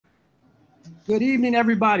Good evening,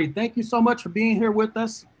 everybody. Thank you so much for being here with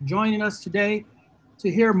us, joining us today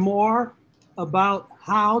to hear more about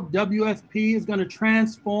how WFP is going to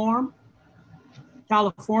transform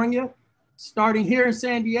California, starting here in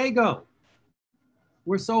San Diego.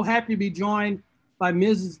 We're so happy to be joined by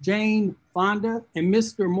Mrs. Jane Fonda and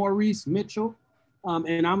Mr. Maurice Mitchell.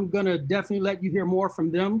 And I'm going to definitely let you hear more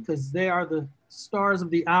from them because they are the stars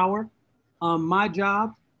of the hour. My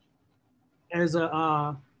job as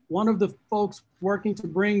one of the folks working to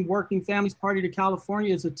bring Working Families Party to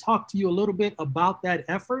California is to talk to you a little bit about that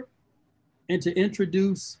effort and to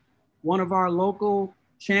introduce one of our local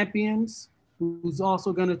champions who's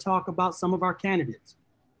also going to talk about some of our candidates.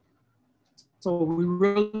 So we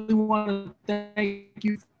really want to thank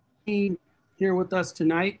you for being here with us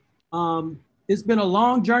tonight. It's been a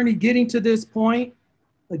long journey getting to this point.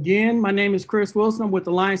 Again, my name is Chris Wilson. I'm with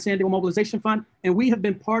the Lions San Diego Mobilization Fund, and we have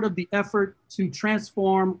been part of the effort to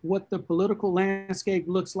transform what the political landscape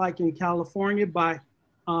looks like in California by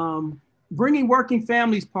bringing Working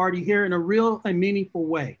Families Party here in a real and meaningful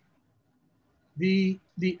way. The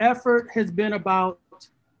effort has been about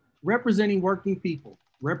representing working people,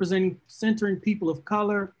 centering people of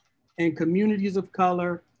color and communities of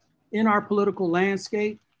color in our political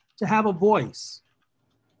landscape to have a voice.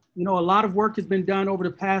 You know, a lot of work has been done over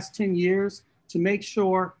the past 10 years to make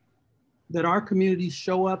sure that our community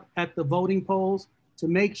show up at the voting polls, to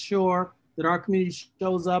make sure that our community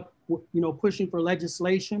shows up, pushing for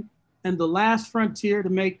legislation. And the last frontier to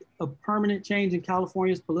make a permanent change in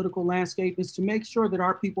California's political landscape is to make sure that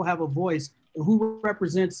our people have a voice and who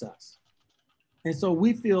represents us. And so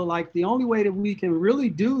we feel like the only way that we can really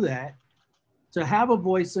do that, to have a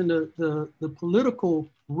voice in the political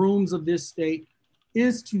rooms of this state,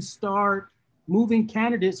 is to start moving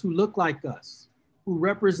candidates who look like us, who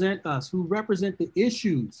represent the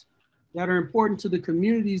issues that are important to the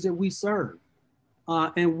communities that we serve.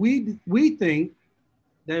 And we think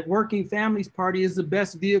that Working Families Party is the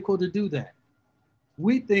best vehicle to do that.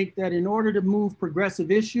 We think that in order to move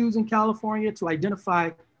progressive issues in California, to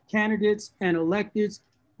identify candidates and electeds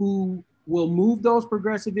who will move those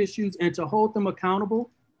progressive issues and to hold them accountable,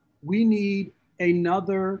 we need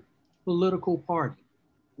another political party.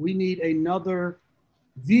 We need another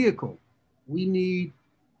vehicle. We need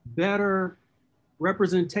better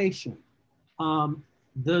representation.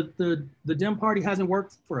 The Dem Party hasn't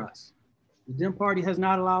worked for us. The Dem Party has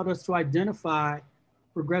not allowed us to identify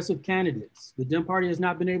progressive candidates. The Dem Party has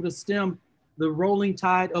not been able to stem the rolling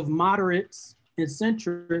tide of moderates and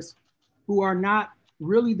centrists who are not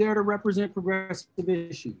really there to represent progressive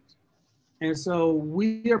issues. And so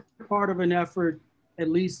we are part of an effort, at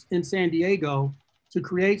least in San Diego, to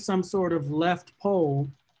create some sort of left pole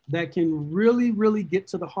that can really, really get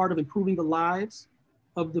to the heart of improving the lives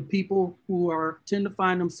of the people who tend to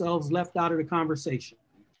find themselves left out of the conversation.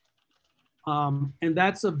 And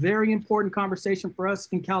that's a very important conversation for us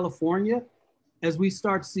in California. As we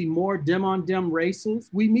start to see more Dem on Dem races,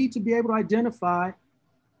 we need to be able to identify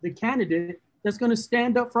the candidate that's going to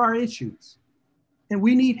stand up for our issues. And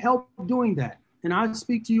we need help doing that. And I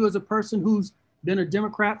speak to you as a person who's been a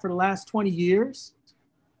Democrat for the last 20 years.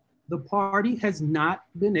 The party has not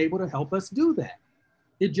been able to help us do that.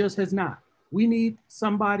 It just has not. We need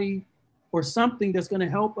somebody or something that's going to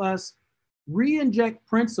help us re-inject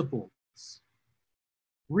principles,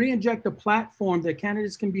 re-inject a platform that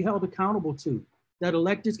candidates can be held accountable to, that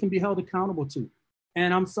electeds can be held accountable to.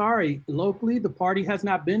 And I'm sorry, locally, the party has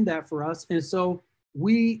not been that for us. And so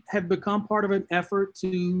we have become part of an effort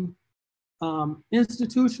to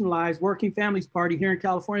institutionalize Working Families Party here in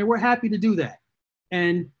California. We're happy to do that.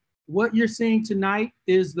 And what you're seeing tonight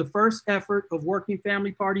is the first effort of working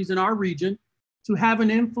family parties in our region to have an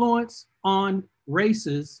influence on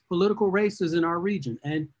races, political races in our region.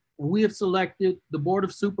 And we have selected the Board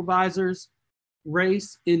of Supervisors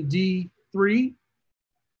race in D3,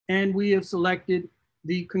 and we have selected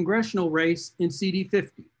the congressional race in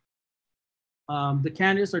CD50. The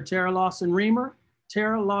candidates are Tara Lawson-Remer,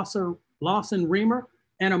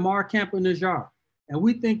 and Amar Campa-Najjar. And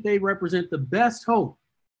we think they represent the best hope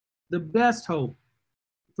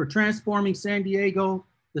for transforming San Diego,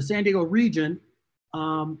 the San Diego region,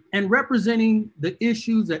 and representing the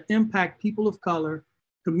issues that impact people of color,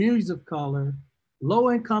 communities of color,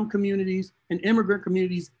 low-income communities, and immigrant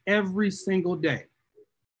communities every single day.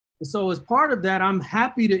 And so as part of that, I'm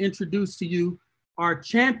happy to introduce to you our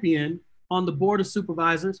champion on the Board of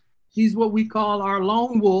Supervisors. He's what we call our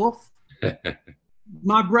lone wolf,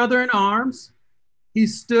 my brother in arms. He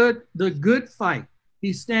stood the good fight.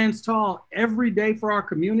 He stands tall every day for our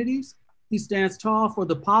communities. He stands tall for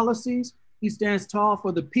the policies. He stands tall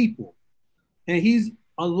for the people. And he's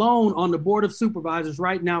alone on the Board of Supervisors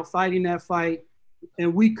right now fighting that fight.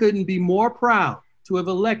 And we couldn't be more proud to have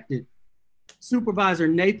elected Supervisor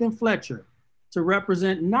Nathan Fletcher to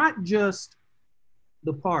represent not just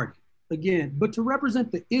the party, again, but to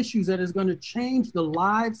represent the issues that is going to change the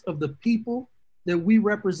lives of the people that we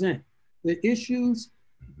represent. The issues,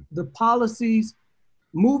 the policies,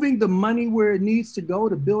 moving the money where it needs to go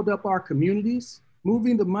to build up our communities,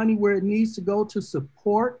 moving the money where it needs to go to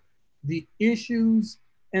support the issues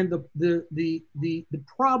and the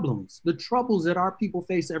problems, the troubles that our people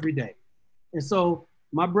face every day. And so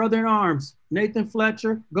my brother in arms, Nathan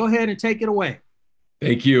Fletcher, go ahead and take it away.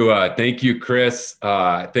 Thank you. Thank you, Chris.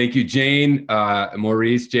 Thank you, Jane,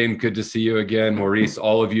 Maurice. Jane, good to see you again. Maurice,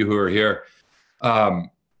 all of you who are here.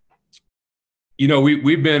 You know,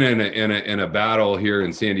 we've been in a battle here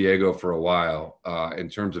in San Diego for a while in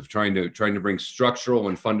terms of trying to bring structural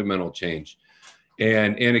and fundamental change.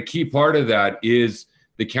 And a key part of that is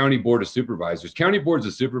the County Board of Supervisors. County Boards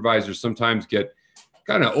of Supervisors sometimes get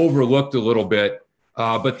kind of overlooked a little bit,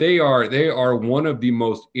 but they are one of the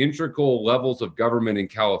most integral levels of government in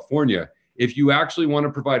California if you actually want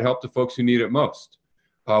to provide help to folks who need it most.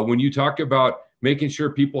 When you talk about making sure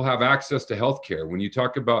people have access to healthcare, when you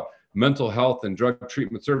talk about mental health and drug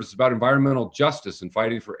treatment services, about environmental justice and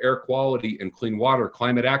fighting for air quality and clean water,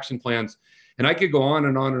 climate action plans, and I could go on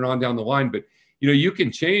and on and on down the line, but you know, you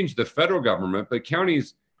can change the federal government, but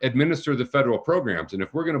counties administer the federal programs. And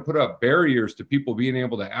if we're going to put up barriers to people being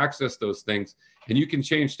able to access those things, and you can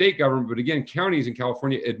change state government, but again, counties in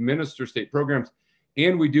California administer state programs,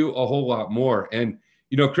 and we do a whole lot more. And,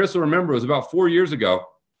 you know, Chris will remember, it was about 4 years ago,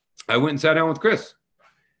 I went and sat down with Chris.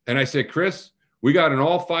 And I said, Chris, we got an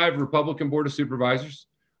all 5 Republican Board of Supervisors.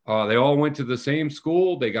 They all went to the same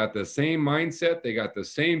school. They got the same mindset. They got the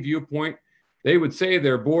same viewpoint. They would say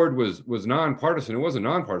their board was nonpartisan. It wasn't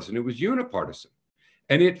nonpartisan, it was unipartisan.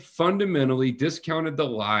 And it fundamentally discounted the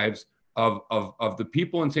lives of the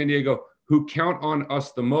people in San Diego who count on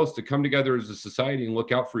us the most to come together as a society and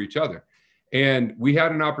look out for each other. And we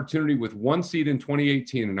had an opportunity with 1 seat in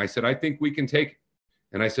 2018. And I said, I think we can take it.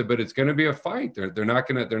 And I said, but it's going to be a fight. They're not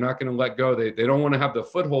going to let go. They don't want to have the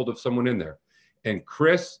foothold of someone in there. And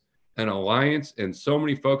Chris and Alliance and so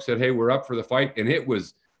many folks said, hey, we're up for the fight. And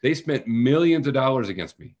they spent millions of dollars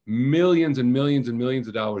against me, millions and millions and millions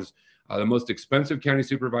of dollars, the most expensive county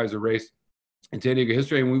supervisor race in San Diego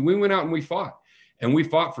history. And we went out and we fought. And we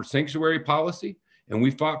fought for sanctuary policy, and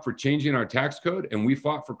we fought for changing our tax code, and we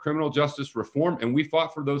fought for criminal justice reform, and we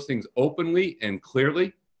fought for those things openly and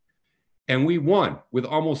clearly. And we won with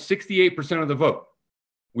almost 68% of the vote.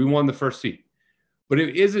 We won the first seat. But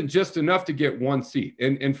it isn't just enough to get 1 seat.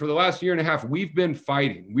 And for the last year and a half, we've been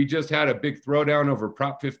fighting. We just had a big throwdown over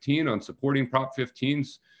Prop 15 on supporting Prop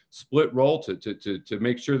 15's split roll to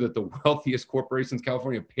make sure that the wealthiest corporations in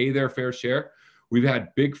California pay their fair share. We've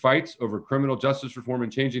had big fights over criminal justice reform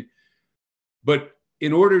and changing. But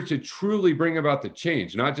in order to truly bring about the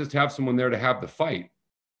change, not just have someone there to have the fight,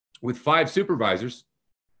 with 5 supervisors,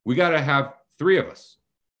 we got to have 3 of us.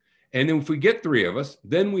 And if we get 3 of us,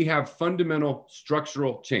 then we have fundamental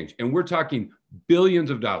structural change. And we're talking billions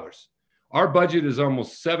of dollars. Our budget is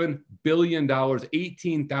almost $7 billion,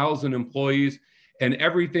 18,000 employees, and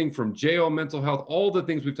everything from jail, mental health, all the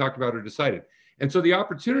things we've talked about are decided. And so the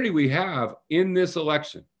opportunity we have in this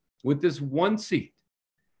election with this 1 seat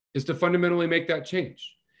is to fundamentally make that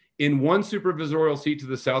change. In 1 supervisorial seat to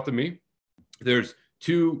the south of me, there's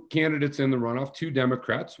 2 candidates in the runoff, 2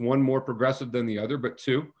 Democrats, 1 more progressive than the other, but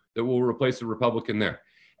 2 that will replace a Republican there.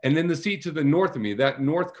 And then the seat to the north of me, that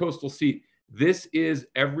north coastal seat, this is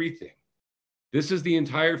everything. This is the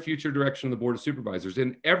entire future direction of the Board of Supervisors.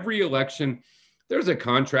 In every election, there's a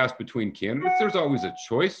contrast between candidates. There's always a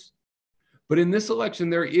choice. But in this election,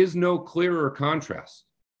 there is no clearer contrast.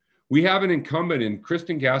 We have an incumbent in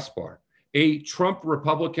Kristen Gaspar, a Trump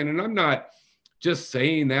Republican, and I'm not just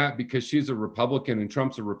saying that because she's a Republican and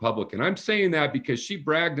Trump's a Republican. I'm saying that because she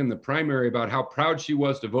bragged in the primary about how proud she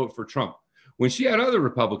was to vote for Trump when she had other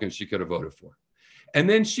Republicans she could have voted for. And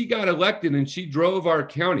then she got elected and she drove our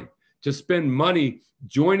county to spend money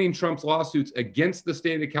joining Trump's lawsuits against the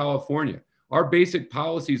state of California. Our basic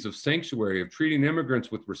policies of sanctuary, of treating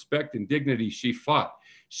immigrants with respect and dignity, she fought.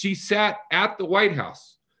 She sat at the White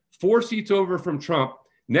House, 4 seats over from Trump,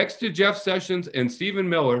 next to Jeff Sessions and Stephen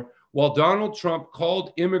Miller, while Donald Trump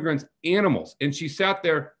called immigrants animals, and she sat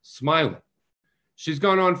there smiling. She's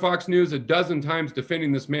gone on Fox News a dozen times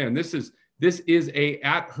defending this man. This is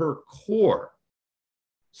at her core,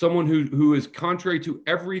 someone who is contrary to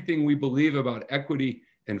everything we believe about equity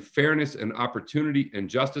and fairness and opportunity and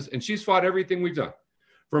justice. And she's fought everything we've done,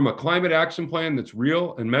 from a climate action plan that's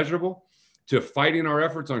real and measurable to fighting our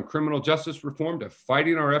efforts on criminal justice reform, to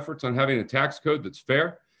fighting our efforts on having a tax code that's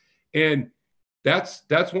fair. And that's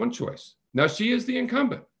one choice. Now, she is the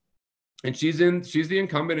incumbent, and she's the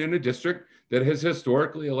incumbent in a district that has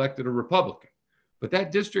historically elected a Republican. But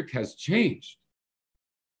that district has changed.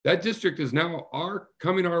 That district is now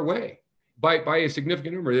coming our way by a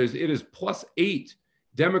significant number. It is +8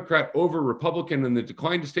 Democrat over Republican, and the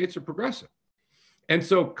decline to states are progressive. And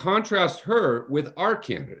so contrast her with our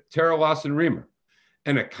candidate, Tara Lawson-Remer,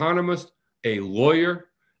 an economist, a lawyer,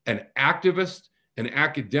 an activist, an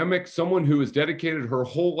academic, someone who has dedicated her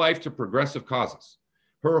whole life to progressive causes,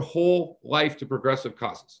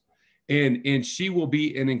 And she will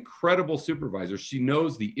be an incredible supervisor. She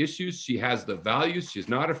knows the issues. She has the values. She's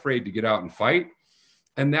not afraid to get out and fight.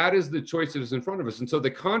 And that is the choice that is in front of us. And so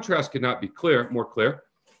the contrast could not be more clear.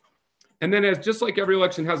 And then, just like every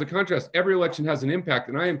election has a contrast, every election has an impact.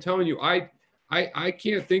 And I am telling you, I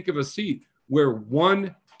can't think of a seat where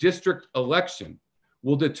one district election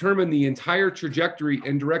will determine the entire trajectory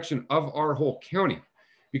and direction of our whole county,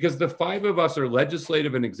 because the 5 of us are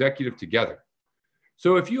legislative and executive together.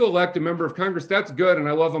 So if you elect a member of Congress, that's good. And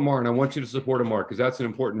I love Amar, and I want you to support Amar because that's an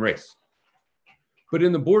important race. But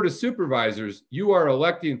in the Board of Supervisors, you are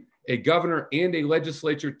electing a governor and a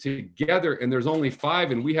legislature together, and there's only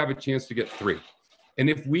 5, and we have a chance to get 3. And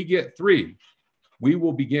if we get 3, we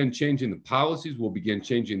will begin changing the policies, we'll begin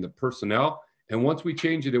changing the personnel. And once we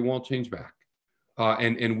change it, it won't change back.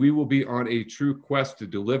 And we will be on a true quest to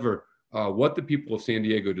deliver what the people of San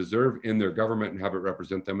Diego deserve in their government and have it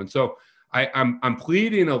represent them. And so I'm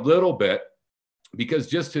pleading a little bit, because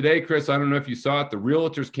just today, Chris, I don't know if you saw it, the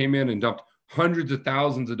realtors came in and dumped hundreds of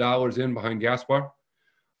thousands of dollars in behind Gaspar.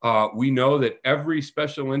 We know that every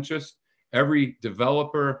special interest, every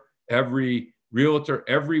developer, every realtor,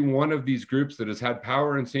 every one of these groups that has had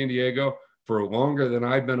power in San Diego for longer than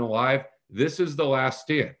I've been alive, this is the last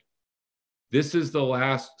stand. This is the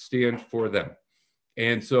last stand for them.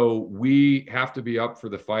 And so we have to be up for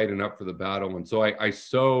the fight and up for the battle. And so I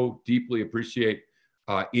so deeply appreciate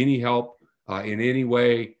any help in any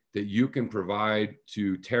way that you can provide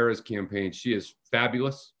to Tara's campaign. She is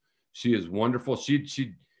fabulous. She is wonderful.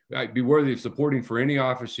 She'd be worthy of supporting for any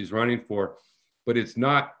office she's running for. But it's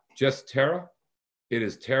not just Tara. It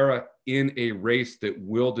is Tara in a race that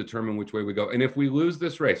will determine which way we go. And if we lose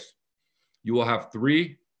this race, you will have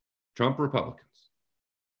 3 Trump Republicans: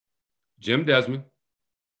 Jim Desmond,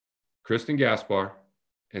 Kristen Gaspar,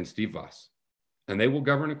 and Steve Voss. And they will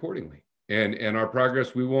govern accordingly. And our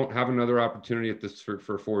progress, we won't have another opportunity at this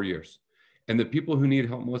for 4 years. And the people who need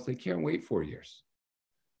help most, they can't wait 4 years.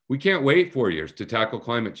 We can't wait 4 years to tackle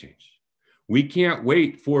climate change. We can't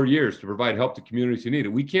wait 4 years to provide help to communities who need it.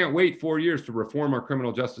 We can't wait 4 years to reform our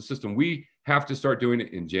criminal justice system. We have to start doing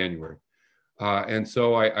it in January. And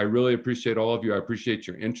so I really appreciate all of you. I appreciate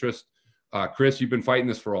your interest. Chris, you've been fighting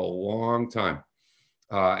this for a long time.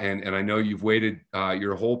 And I know you've waited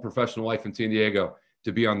your whole professional life in San Diego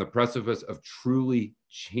to be on the precipice of truly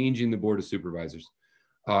changing the Board of Supervisors.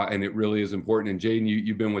 And it really is important. And Jane,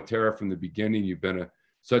 you've been with Tara from the beginning. You've been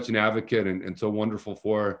such an advocate and so wonderful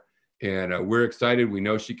for her. And we're excited. We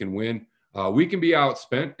know she can win. We can be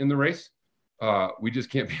outspent in the race. We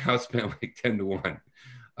just can't be outspent like 10-1.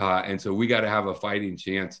 And so we got to have a fighting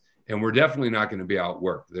chance. And we're definitely not going to be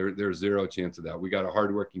outworked. There's zero chance of that. We got a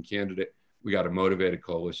hardworking candidate. We got a motivated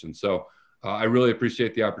coalition. So I really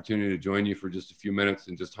appreciate the opportunity to join you for just a few minutes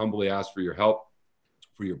and just humbly ask for your help,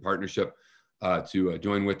 for your partnership, to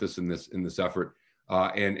join with us in this effort.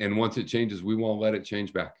 And once it changes, we won't let it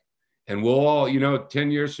change back. And we'll all, 10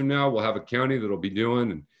 years from now, we'll have a county that'll be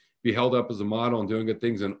doing and be held up as a model and doing good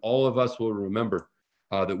things. And all of us will remember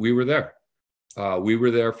that we were there. We were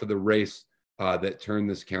there for the race that turned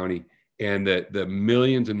this county, and that the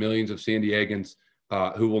millions and millions of San Diegans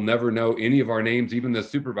who will never know any of our names, even the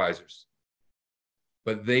supervisors,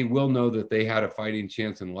 but they will know that they had a fighting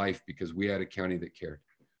chance in life because we had a county that cared.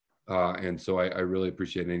 And so I really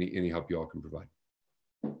appreciate any help you all can provide.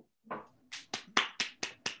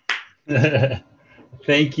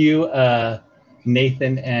 Thank you,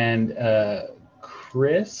 Nathan and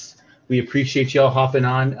Chris. We appreciate y'all hopping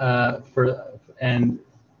on and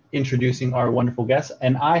introducing our wonderful guests.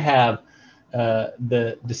 And I have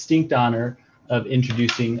the distinct honor of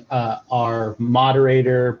introducing our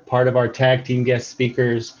moderator, part of our tag team guest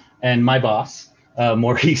speakers, and my boss,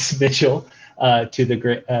 Maurice Mitchell, to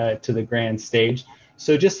the grand stage.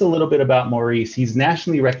 So just a little bit about Maurice. He's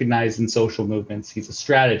nationally recognized in social movements. He's a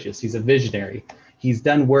strategist. He's a visionary. He's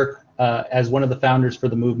done work as one of the founders for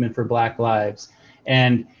the Movement for Black Lives,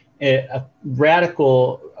 and a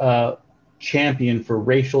radical champion for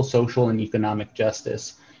racial, social, and economic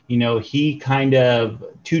justice. You know, he kind of,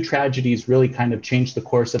 two tragedies really kind of changed the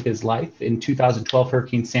course of his life. In 2012,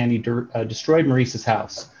 Hurricane Sandy destroyed Maurice's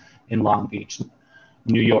house in Long Beach,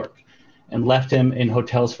 New York, and left him in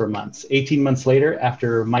hotels for months. 18 months later,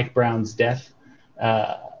 after Mike Brown's death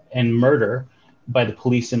and murder by the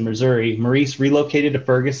police in Missouri, Maurice relocated to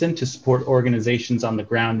Ferguson to support organizations on the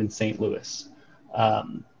ground in St. Louis.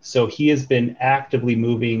 So he has been actively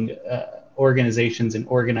moving organizations and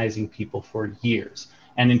organizing people for years.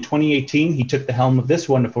 And in 2018, he took the helm of this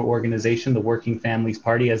wonderful organization, the Working Families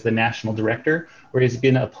Party, as the national director, where he's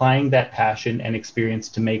been applying that passion and experience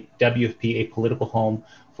to make WFP a political home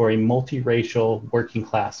for a multiracial working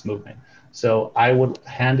class movement. So I would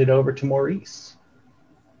hand it over to Maurice.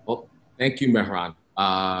 Well, thank you, Mehran.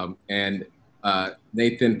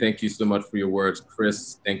 Nathan, thank you so much for your words.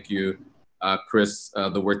 Chris, thank you. Chris,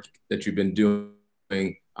 the work that you've been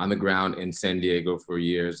doing on the ground in San Diego for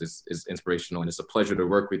years is inspirational, and it's a pleasure to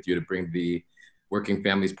work with you to bring the Working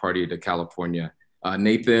Families Party to California.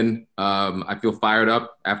 Nathan, I feel fired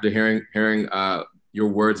up after hearing your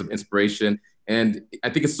words of inspiration, and I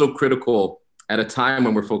think it's so critical at a time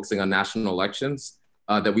when we're focusing on national elections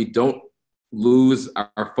that we don't lose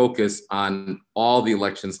our focus on all the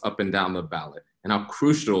elections up and down the ballot, and how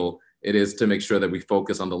crucial it is to make sure that we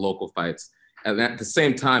focus on the local fights. And at the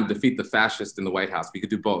same time, defeat the fascists in the White House. We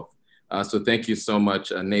could do both. So thank you so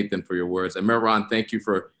much, Nathan, for your words. And Mehran, thank you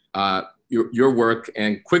for your work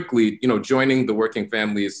and quickly, joining the Working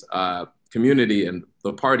Families community and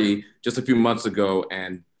the party just a few months ago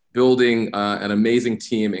and building an amazing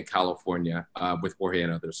team in California with Jorge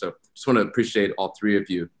and others. So just want to appreciate all three of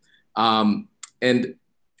you. And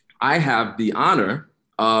I have the honor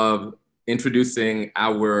of introducing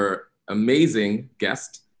our amazing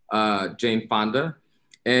guest, Jane Fonda.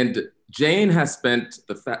 And Jane has spent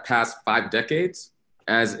the past 5 decades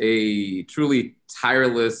as a truly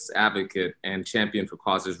tireless advocate and champion for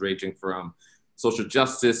causes ranging from social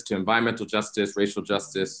justice to environmental justice, racial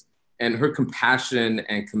justice, and her compassion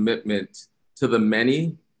and commitment to the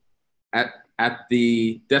many at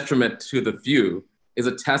the detriment to the few is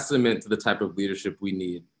a testament to the type of leadership we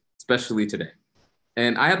need, especially today.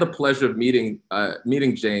 And I had the pleasure of meeting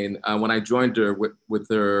Jane when I joined her with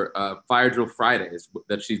her Fire Drill Fridays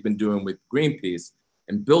that she's been doing with Greenpeace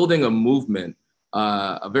and building a movement,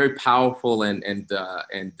 a very powerful and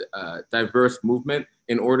diverse movement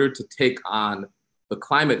in order to take on the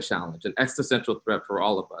climate challenge, an existential threat for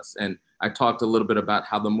all of us. And I talked a little bit about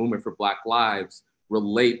how the movement for Black Lives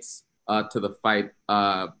relates to the fight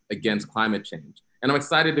against climate change. And I'm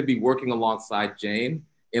excited to be working alongside Jane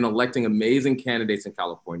in electing amazing candidates in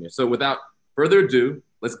California. So without further ado,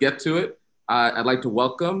 let's get to it. I'd like to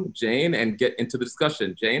welcome Jane and get into the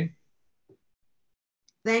discussion. Jane?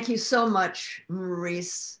 Thank you so much,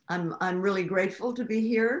 Maurice. I'm really grateful to be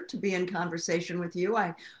here, to be in conversation with you.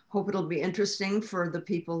 I hope it'll be interesting for the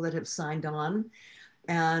people that have signed on.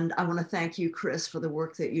 And I want to thank you, Chris, for the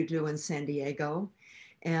work that you do in San Diego.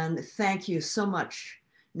 And thank you so much,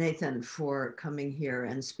 Nathan, for coming here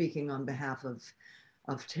and speaking on behalf of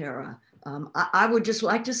Tara. I would just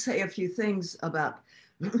like to say a few things about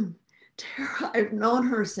Tara. I've known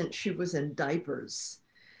her since she was in diapers.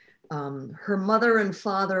 Her mother and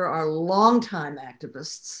father are longtime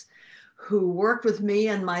activists who worked with me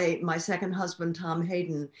and my second husband, Tom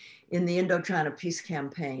Hayden, in the Indochina Peace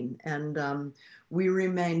Campaign. And we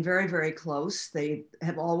remain very, very close. They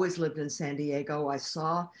have always lived in San Diego. I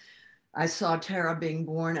saw Tara being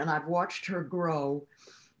born, and I've watched her grow.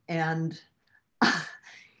 And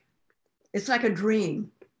it's like a dream.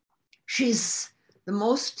 She's the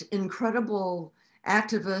most incredible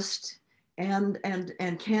activist and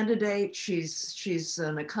candidate. She's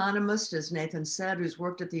an economist, as Nathan said, who's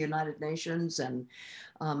worked at the United Nations and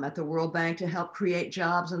at the World Bank to help create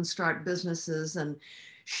jobs and start businesses. And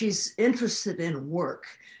she's interested in work.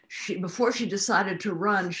 Before she decided to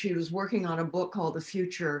run, she was working on a book called The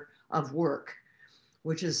Future of Work,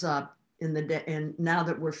 which is and now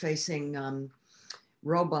that we're facing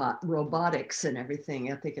robotics and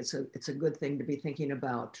everything, I think it's a good thing to be thinking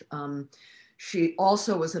about. She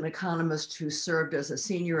also was an economist who served as a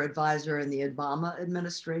senior advisor in the Obama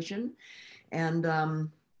administration. And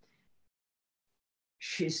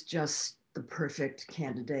she's just the perfect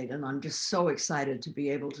candidate. And I'm just so excited to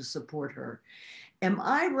be able to support her. Am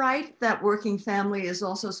I right that Working Family is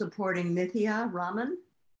also supporting Nithya Raman?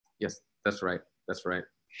 Yes, that's right. That's right.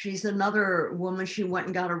 She's another woman. She went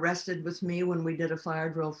and got arrested with me when we did a Fire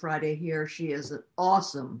Drill Friday here. She is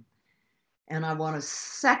awesome. And I want to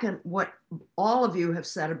second what all of you have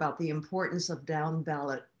said about the importance of down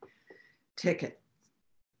ballot ticket.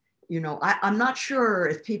 I'm not sure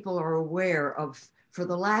if people are aware of for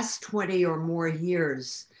the last 20 or more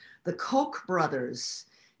years, the Koch brothers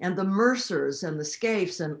and the Mercers and the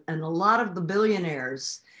Scaife and a lot of the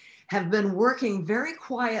billionaires have been working very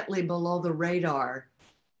quietly below the radar,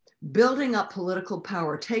 building up political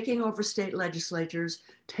power, taking over state legislatures,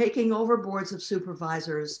 taking over boards of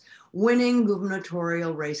supervisors, winning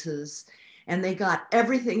gubernatorial races, and they got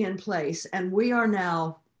everything in place. And we are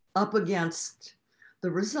now up against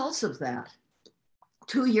the results of that.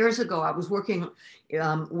 2 years ago, I was working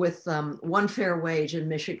with One Fair Wage in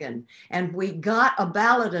Michigan, and we got a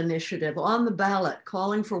ballot initiative on the ballot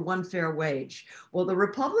calling for one fair wage. Well, the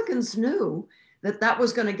Republicans knew that that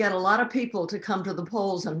was going to get a lot of people to come to the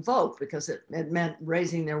polls and vote because it meant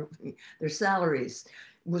raising their salaries.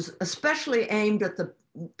 It was especially aimed at the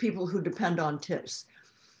people who depend on tips.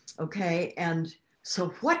 Okay, and so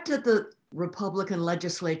what did the Republican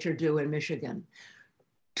legislature do in Michigan?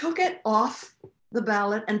 Took it off the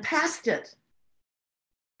ballot and passed it,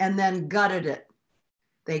 and then gutted it.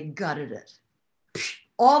 They gutted it.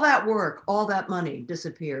 All that work, all that money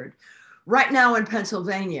disappeared. Right now in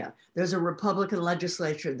Pennsylvania, there's a Republican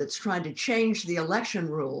legislature that's trying to change the election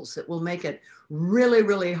rules that will make it really,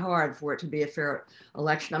 really hard for it to be a fair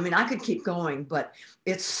election. I mean, I could keep going, but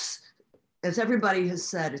it's, as everybody has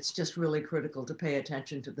said, it's just really critical to pay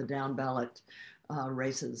attention to the down ballot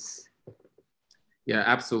races. Yeah,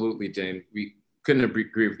 absolutely, Jane. We couldn't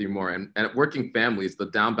agree with you more. And at Working Families, the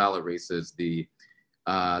down ballot races, the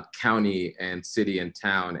county and city and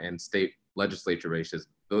town and state legislature races,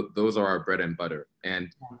 those are our bread and butter. And,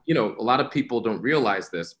 you know, a lot of people don't realize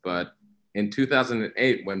this, but in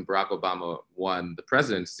 2008, when Barack Obama won the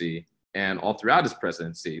presidency and all throughout his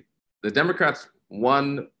presidency, the Democrats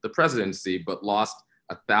won the presidency, but lost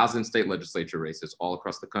 1,000 state legislature races all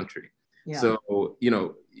across the country. Yeah. So, you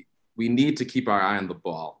know, we need to keep our eye on the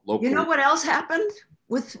ball. You know what else happened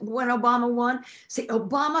with when Obama won? See,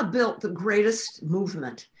 Obama built the greatest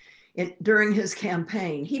movement during his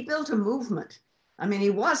campaign. He built a movement. I mean, he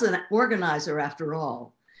was an organizer after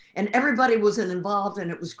all, and everybody was involved, and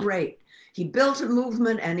it was great. He built a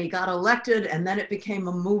movement and he got elected, and then it became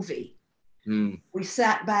a movie. We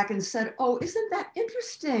sat back and said, oh, isn't that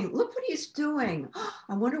interesting? Look what he's doing.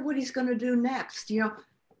 I wonder what he's going to do next. You know,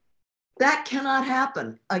 that cannot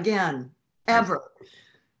happen again, ever.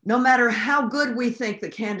 No matter how good we think the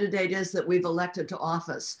candidate is that we've elected to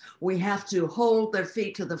office, we have to hold their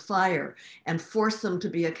feet to the fire and force them to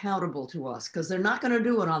be accountable to us, because they're not going to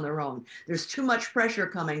do it on their own. There's too much pressure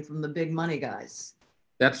coming from the big money guys.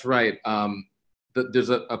 That's right. There's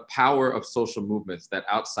a power of social movements, that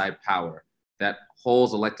outside power that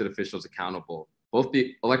holds elected officials accountable, both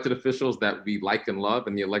the elected officials that we like and love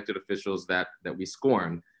and the elected officials that we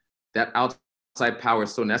scorn. That outside power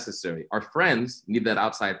is so necessary. Our friends need that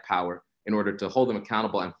outside power in order to hold them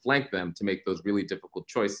accountable and flank them to make those really difficult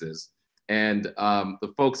choices. And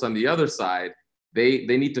the folks on the other side, they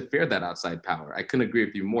need to fear that outside power. I couldn't agree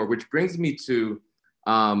with you more, which brings me to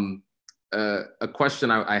a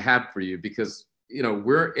question I have for you, because, you know,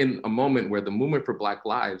 we're in a moment where the movement for Black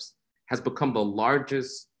Lives has become the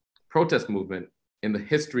largest protest movement in the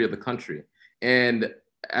history of the country. And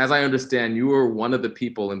as I understand, you were one of the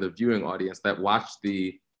people in the viewing audience that watched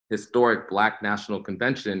the historic Black National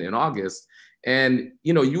Convention in August. And,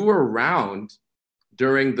 you know, you were around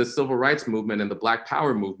during the civil rights movement and the Black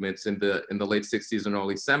Power movements in the late 60s and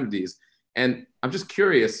early 70s. And I'm just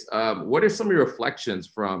curious, what are some of your reflections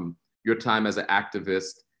from your time as an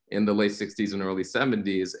activist in the late 60s and early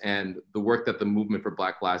 70s and the work that the movement for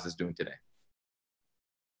Black Lives is doing today?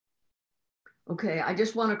 Okay, I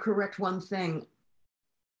just want to correct one thing.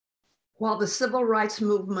 While the civil rights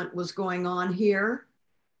movement was going on here,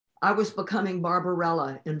 I was becoming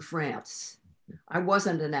Barbarella in France. I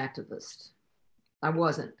wasn't an activist. I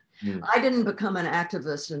wasn't. I didn't become an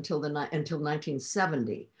activist until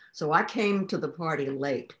 1970. So I came to the party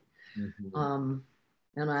late. And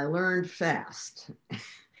I learned fast.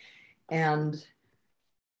 And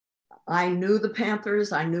I knew the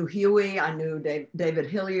Panthers, I knew Huey, I knew David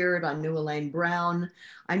Hilliard, I knew Elaine Brown.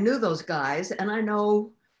 I knew those guys, and I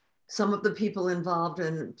know some of the people involved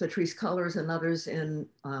in Patrisse Cullors and others in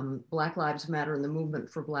Black Lives Matter and the movement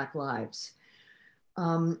for Black Lives.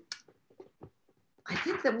 I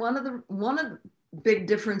think that one of the big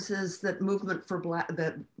differences that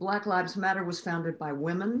that Black Lives Matter was founded by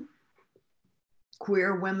women,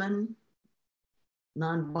 queer women,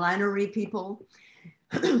 non-binary people.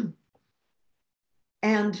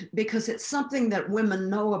 And because it's something that women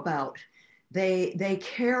know about, they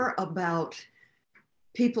care about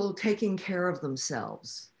people taking care of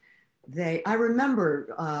themselves. I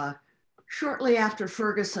remember shortly after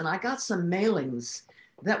Ferguson, I got some mailings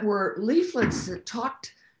that were leaflets that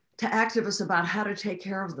talked to activists about how to take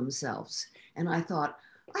care of themselves. And I thought,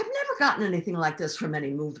 I've never gotten anything like this from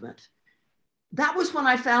any movement. That was when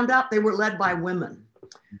I found out they were led by women.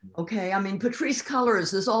 Okay, I mean, Patrisse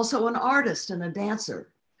Cullors is also an artist and a dancer.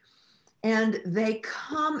 And they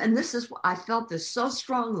come, and this is, I felt this so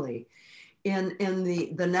strongly in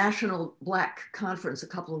the National Black Conference a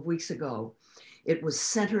couple of weeks ago. It was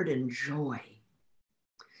centered in joy.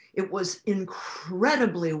 It was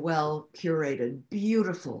incredibly well curated,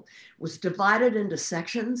 beautiful. It was divided into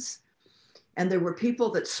sections, and there were people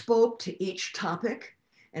that spoke to each topic.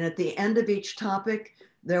 And at the end of each topic,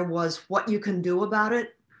 there was what you can do about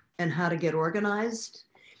it and how to get organized.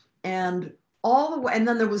 And all the way, and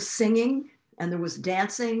then there was singing, and there was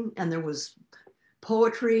dancing, and there was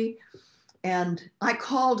poetry. And I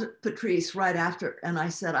called Patrisse right after, and I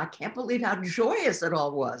said, I can't believe how joyous it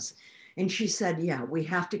all was. And she said, yeah, we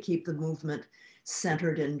have to keep the movement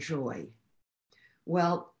centered in joy.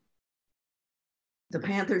 Well, the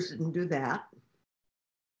Panthers didn't do that.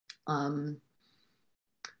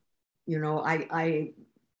 You know, I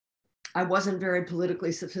wasn't very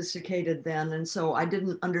politically sophisticated then, and so I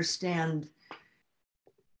didn't understand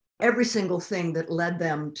every single thing that led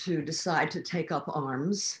them to decide to take up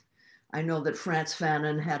arms. I know that Frantz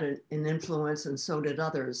Fanon had an influence, and so did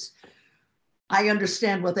others. I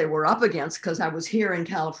understand what they were up against because I was here in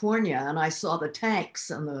California and I saw the tanks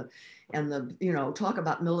and the you know, talk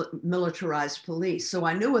about militarized police. So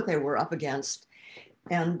I knew what they were up against.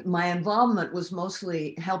 And my involvement was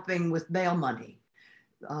mostly helping with bail money.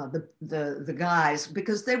 The guys,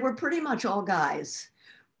 because they were pretty much all guys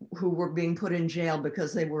who were being put in jail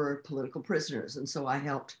because they were political prisoners. And so I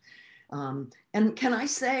helped. And can I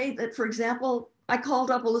say that, for example, I called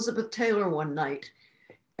up Elizabeth Taylor one night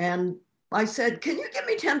and I said, can you give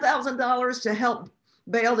me $10,000 to help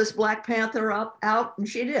bail this Black Panther out? And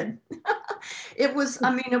she did. It was,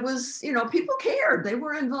 I mean, it was, you know, people cared, they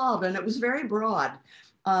were involved, and it was very broad.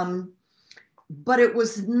 But it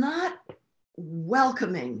was not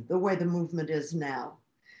welcoming the way the movement is now.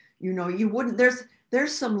 You know, you wouldn't,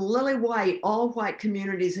 there's some lily white, all white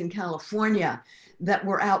communities in California that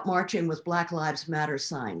were out marching with Black Lives Matter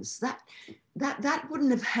signs. That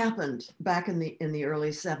wouldn't have happened back in the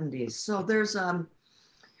early 70s. So there's, I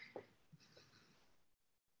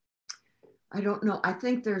don't know, I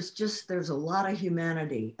think there's a lot of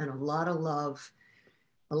humanity and a lot of love.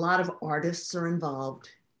 A lot of artists are involved,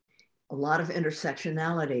 a lot of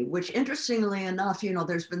intersectionality, which interestingly enough, you know,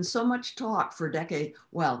 there's been so much talk for decades,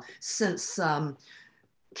 well, since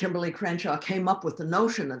Kimberly Crenshaw came up with the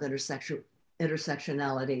notion of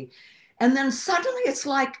intersectionality. And then suddenly it's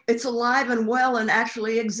like it's alive and well and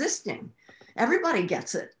actually existing. Everybody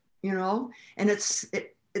gets it, you know, and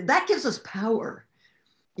that gives us power.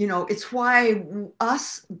 You know, it's why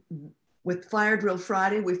us with Fire Drill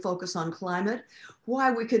Friday, we focus on climate,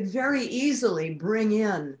 why we could very easily bring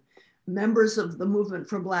in members of the movement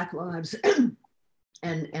for Black Lives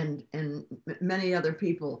and many other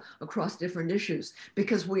people across different issues,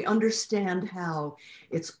 because we understand how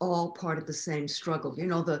it's all part of the same struggle. You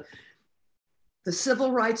know, the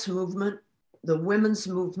civil rights movement, the women's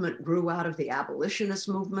movement grew out of the abolitionist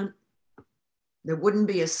movement. There wouldn't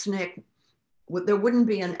be a SNCC, there wouldn't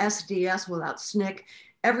be an SDS without SNCC.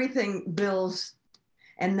 Everything builds,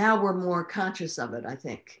 and now we're more conscious of it, I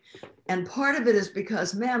think. And part of it is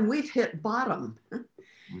because, man, we've hit bottom.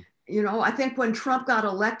 You know, I think when Trump got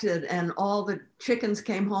elected and all the chickens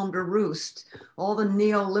came home to roost, all the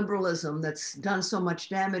neoliberalism that's done so much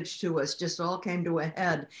damage to us just all came to a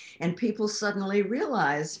head, and people suddenly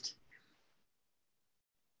realized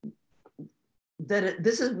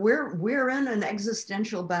that we're in an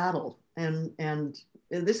existential battle, and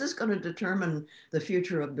this is going to determine the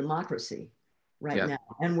future of democracy right now,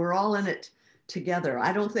 and we're all in it together.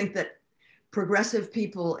 I don't think that progressive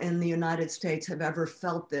people in the United States have ever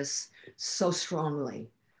felt this so strongly.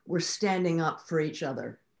 We're standing up for each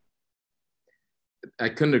other. I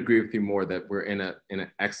couldn't agree with you more that we're in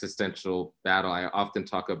an existential battle. I often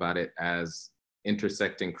talk about it as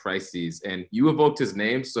intersecting crises, and you evoked his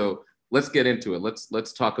name, so let's get into it.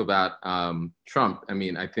 Let's talk about Trump. I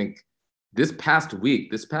mean, I think this past week,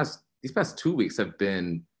 these past 2 weeks have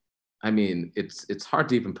been, I mean, it's hard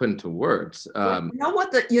to even put into words.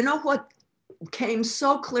 You know what came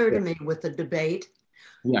so clear to me with the debate?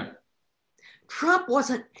 Yeah. Trump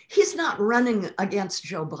he's not running against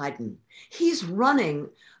Joe Biden. He's running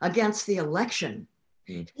against the election.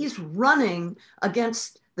 He's running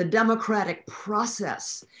against the democratic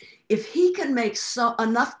process. If he can make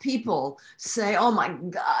enough people say, oh my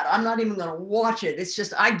God, I'm not even going to watch it. It's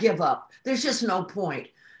just, I give up. There's just no point.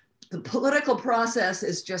 the political process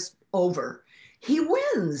is just over. He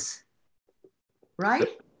wins, right?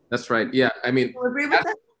 That's right. Yeah, I mean, You agree with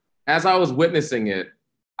that? As I was witnessing it,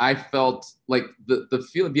 I felt like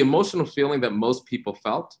the emotional feeling that most people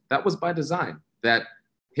felt, that was by design. That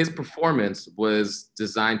his performance was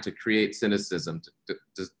designed to create cynicism,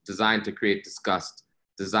 designed to create disgust,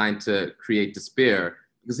 designed to create despair,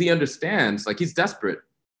 because he understands, like, he's desperate.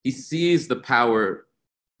 He sees the power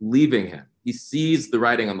leaving him. He sees the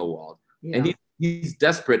writing on the wall, and he's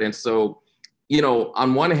desperate. And so, you know,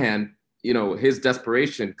 on one hand, you know, his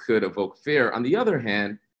desperation could evoke fear. On the other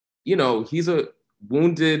hand, you know, he's a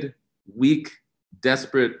wounded, weak,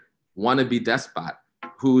 desperate wannabe despot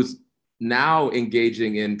who's now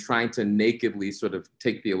engaging in trying to nakedly sort of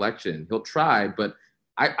take the election. He'll try, but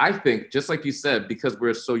I think, just like you said, because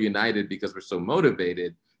we're so united, because we're so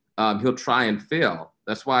motivated, he'll try and fail.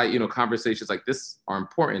 That's why, you know, conversations like this are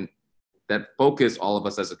important, that focus all of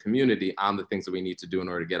us as a community on the things that we need to do in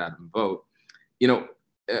order to get out and vote. You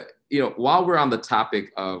know, while we're on the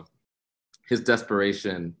topic of his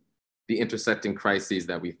desperation, the intersecting crises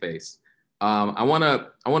that we face, I want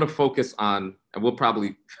to focus on, and we'll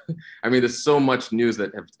probably, I mean, there's so much news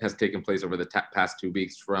that has taken place over the past 2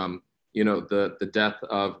 weeks, from, you know, the death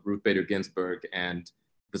of Ruth Bader Ginsburg and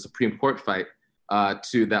the Supreme Court fight,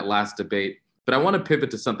 to that last debate. But I want to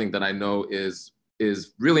pivot to something that I know is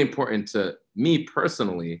really important to me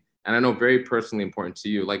personally, and I know very personally important to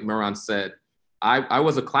you. Like Miran said, I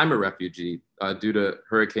was a climate refugee due to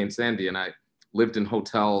Hurricane Sandy, and I lived in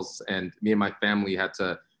hotels, and me and my family had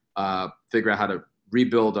to figure out how to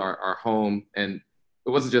rebuild our home. And it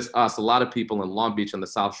wasn't just us, a lot of people in Long Beach on the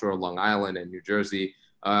South Shore of Long Island and New Jersey.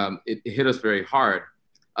 It hit us very hard.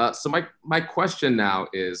 So my question now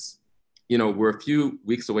is, you know, we're a few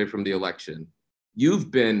weeks away from the election.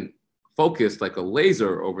 You've been focused like a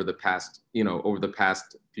laser over the past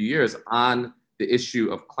few years on the issue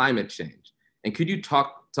of climate change. And could you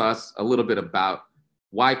talk to us a little bit about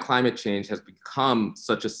why climate change has become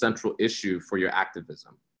such a central issue for your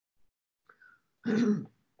activism?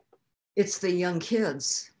 It's the young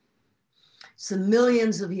kids. It's the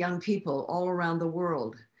millions of young people all around the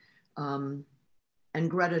world. And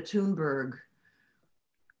Greta Thunberg,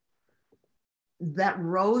 that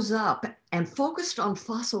rose up and focused on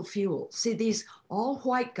fossil fuel. See, these all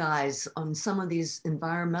white guys on some of these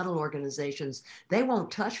environmental organizations, they won't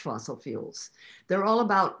touch fossil fuels. They're all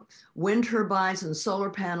about wind turbines and solar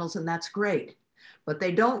panels, and that's great. But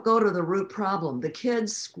they don't go to the root problem. The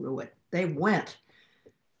kids, screw it. They went.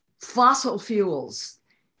 Fossil fuels,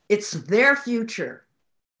 it's their future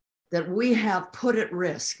that we have put at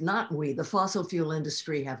risk. Not we, the fossil fuel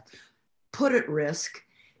industry have put at risk.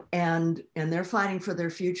 And they're fighting for their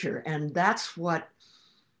future. And that's what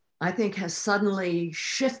I think has suddenly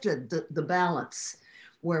shifted the balance,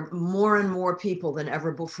 where more and more people than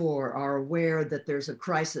ever before are aware that there's a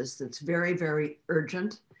crisis that's very, very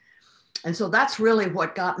urgent. And so that's really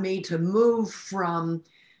what got me to move from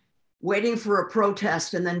waiting for a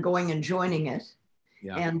protest and then going and joining it.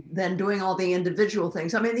 Yeah. And then doing all the individual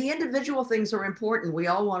things. I mean, the individual things are important. We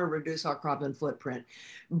all want to reduce our carbon footprint.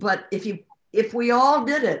 But if we all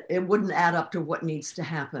did it, it wouldn't add up to what needs to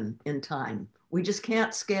happen in time. We just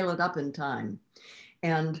can't scale it up in time.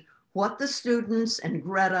 And what the students and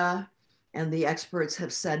Greta and the experts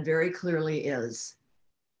have said very clearly is,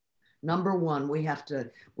 number one, we have to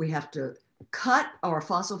cut our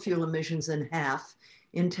fossil fuel emissions in half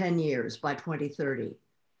in 10 years by 2030.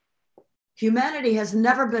 Humanity has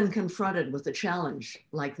never been confronted with a challenge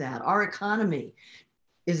like that. Our economy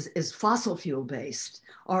is fossil fuel based.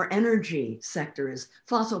 Our energy sector is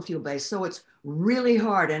fossil fuel based. So it's really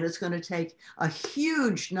hard, and it's going to take a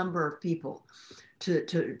huge number of people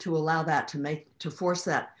to allow that, to force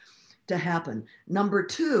that to happen. Number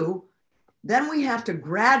two, then we have to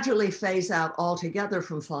gradually phase out altogether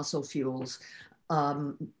from fossil fuels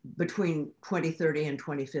between 2030 and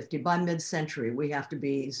 2050. By mid-century, we have to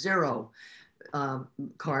be zero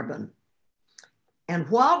carbon. And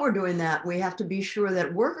while we're doing that, we have to be sure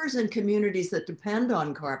that workers in communities that depend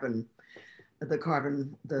on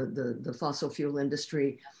the fossil fuel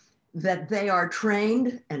industry, that they are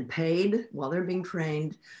trained and paid while they're being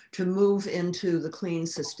trained to move into the clean,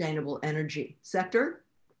 sustainable energy sector.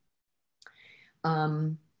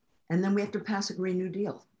 And then we have to pass a Green New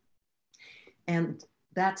Deal. And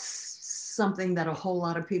that's something that a whole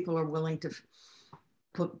lot of people are willing to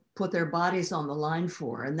put their bodies on the line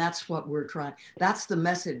for. And that's what we're trying, that's the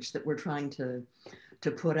message that we're trying to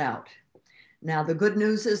put out. Now, the good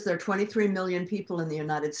news is there are 23 million people in the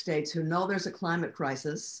United States who know there's a climate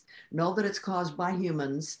crisis, know that it's caused by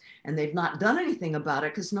humans, and they've not done anything about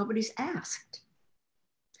it because nobody's asked.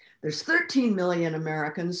 There's 13 million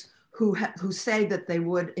Americans who say that they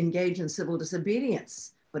would engage in civil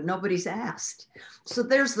disobedience, but nobody's asked. So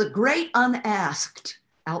there's the great unasked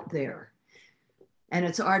out there. And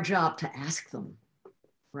it's our job to ask them,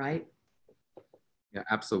 right? Yeah,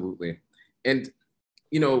 absolutely. And,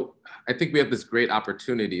 you know, I think we have this great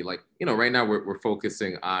opportunity. Like, you know, right now we're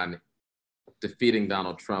focusing on defeating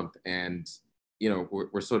Donald Trump, and, you know,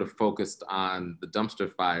 we're sort of focused on the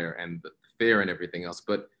dumpster fire and the fear and everything else.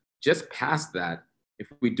 But just past that, if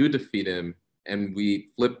we do defeat him and we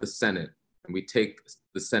flip the Senate and we take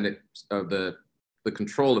the Senate, the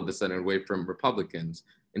control of the Senate away from Republicans,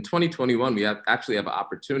 in 2021, we actually have an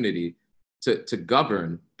opportunity to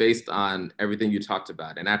govern based on everything you talked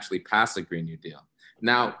about and actually pass a Green New Deal.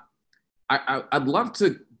 Now, I'd love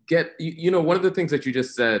to get, you know, one of the things that you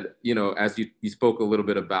just said, you know, as you spoke a little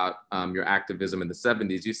bit about your activism in the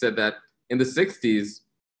 70s, you said that in the 60s,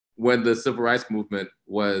 when the civil rights movement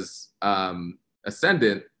was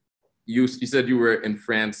ascendant, you said you were in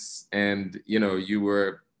France and, you know, you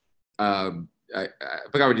were, I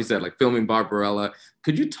forgot what you said, like filming Barbarella.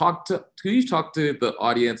 Could you talk to the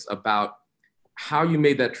audience about how you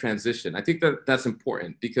made that transition? I think that that's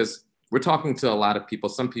important because we're talking to a lot of people.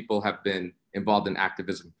 Some people have been involved in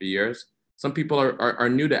activism for years. Some people are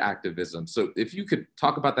new to activism. So if you could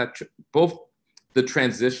talk about that, both the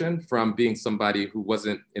transition from being somebody who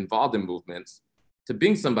wasn't involved in movements to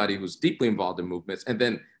being somebody who's deeply involved in movements, and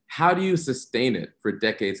then how do you sustain it for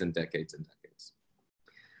decades and decades and decades?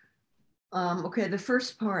 Okay, the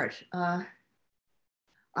first part, I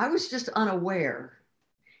was just unaware.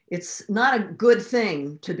 It's not a good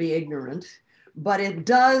thing to be ignorant, but it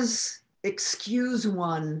does excuse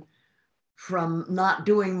one from not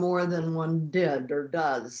doing more than one did or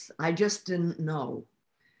does. I just didn't know.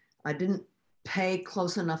 I didn't pay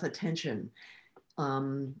close enough attention.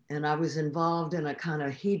 And I was involved in a kind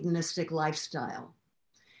of hedonistic lifestyle.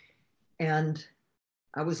 And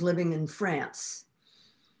I was living in France.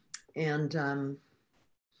 And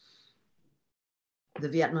the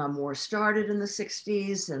Vietnam War started in the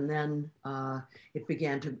 60s, and then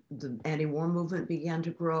the anti-war movement began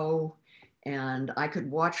to grow, and I could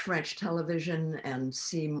watch French television and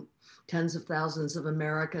see tens of thousands of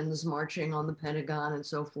Americans marching on the Pentagon and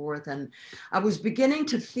so forth. And I was beginning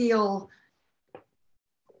to feel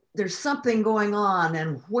there's something going on,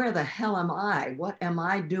 and where the hell am I? What am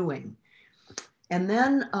I doing? And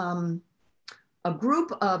then a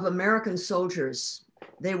group of American soldiers,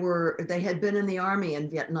 they had been in the army in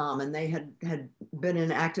Vietnam, and they had been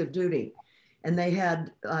in active duty, and they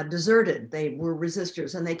had deserted. They were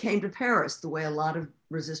resistors, and they came to Paris the way a lot of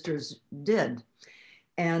resistors did.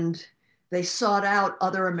 And they sought out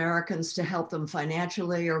other Americans to help them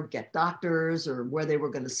financially or get doctors or where they were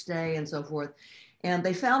going to stay and so forth. And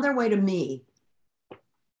they found their way to me.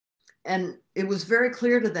 And it was very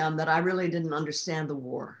clear to them that I really didn't understand the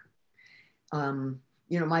war.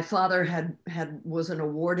 You know, my father was an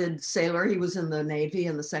awarded sailor. He was in the Navy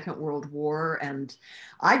in the Second World War. And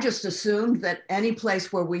I just assumed that any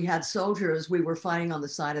place where we had soldiers, we were fighting on the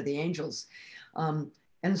side of the angels. And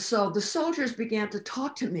so the soldiers began to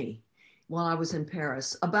talk to me while I was in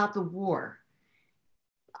Paris about the war.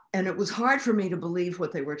 And it was hard for me to believe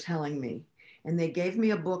what they were telling me. And they gave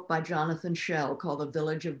me a book by Jonathan Schell called The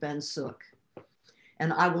Village of Ben Suk.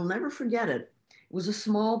 And I will never forget it. It was a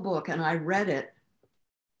small book, and I read it.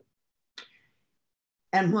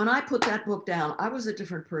 And when I put that book down, I was a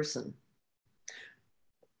different person.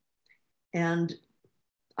 And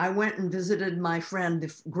I went and visited my friend,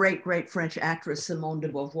 the great, great French actress, Simone de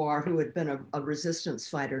Beauvoir, who had been a resistance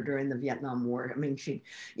fighter during the Vietnam War. I mean, she,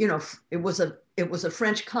 you know, it was a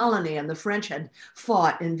French colony, and the French had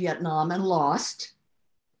fought in Vietnam and lost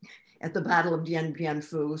at the Battle of Dien Bien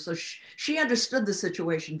Phu. So she understood the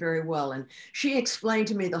situation very well. And she explained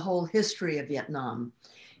to me the whole history of Vietnam.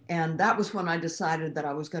 And that was when I decided that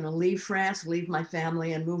I was going to leave France, leave my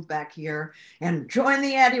family, and move back here and join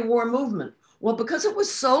the anti-war movement. Well, because it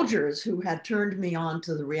was soldiers who had turned me on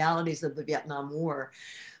to the realities of the Vietnam War,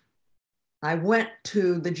 I went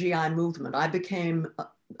to the GI movement. I became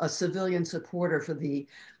a civilian supporter for the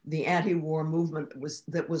anti-war movement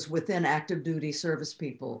that was within active duty service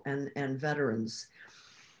people and veterans.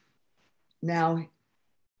 Now,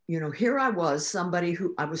 you know, here I was, somebody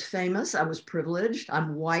who, I was famous, I was privileged,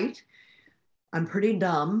 I'm white, I'm pretty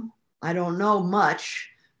dumb, I don't know much,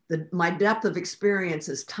 my depth of experience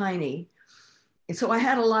is tiny. And so I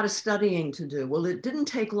had a lot of studying to do. Well, it didn't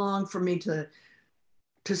take long for me to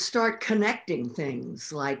start connecting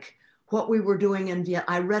things like, what we were doing in Vietnam.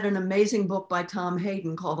 I read an amazing book by Tom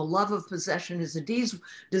Hayden called The Love of Possession is a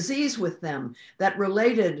Disease with Them, that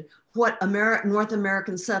related what North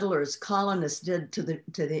American settlers, colonists did to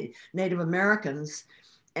the Native Americans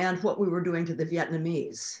and what we were doing to the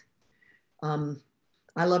Vietnamese.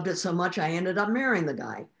 I loved it so much, I ended up marrying the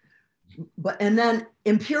guy. And then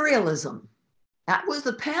imperialism. That was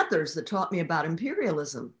the Panthers that taught me about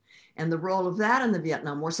imperialism and the role of that in the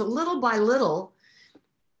Vietnam War. So little by little,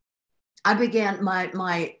 I began,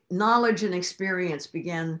 my knowledge and experience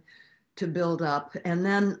began to build up. And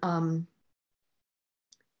then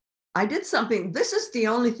I did something, this is the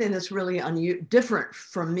only thing that's really different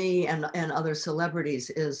from me and other celebrities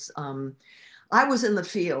is I was in the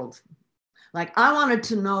field. Like I wanted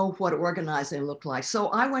to know what organizing looked like. So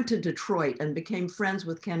I went to Detroit and became friends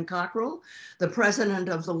with Ken Cockrell, the president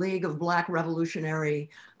of the League of Black Revolutionary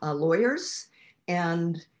Lawyers.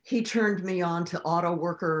 And he turned me on to auto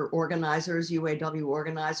worker organizers, UAW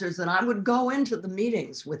organizers, and I would go into the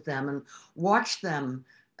meetings with them and watch them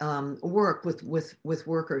work with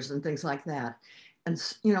workers and things like that. And,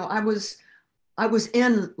 you know, I was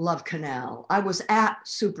in Love Canal. I was at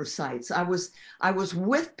super sites. I was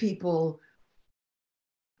with people,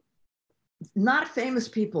 not famous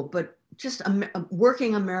people, but just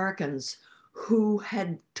working Americans who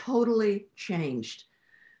had totally changed,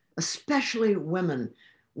 especially women.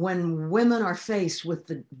 When women are faced with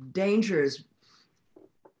the dangers,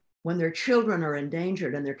 when their children are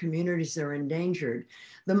endangered and their communities are endangered,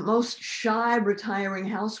 the most shy retiring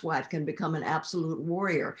housewife can become an absolute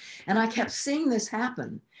warrior. And I kept seeing this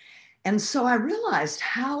happen. And so I realized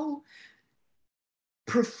how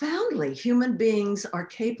profoundly human beings are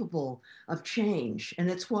capable of change. And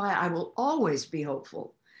it's why I will always be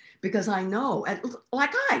hopeful, because I know,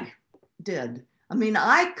 like I did, I mean,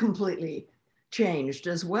 I completely changed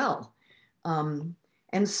as well.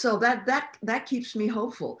 And so that keeps me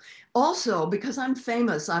hopeful. Also, because I'm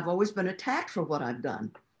famous, I've always been attacked for what I've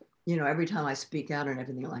done, you know, every time I speak out and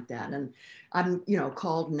everything like that. And I'm, you know,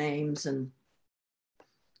 called names and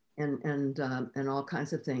all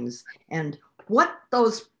kinds of things. And what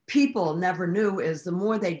those people never knew is the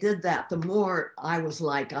more they did that, the more I was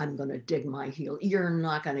like, I'm going to dig my heel. You're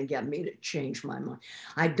not going to get me to change my mind.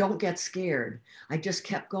 I don't get scared. I just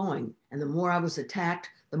kept going. And the more I was attacked,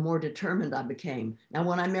 the more determined I became. Now,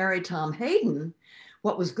 when I married Tom Hayden,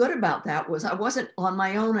 what was good about that was I wasn't on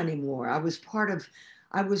my own anymore. I was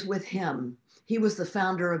with him. He was the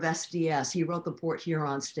founder of SDS. He wrote the Port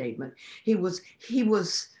Huron Statement.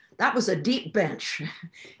 That was a deep bench.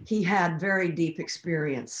 He had very deep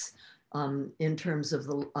experience in terms of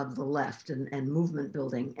the left and movement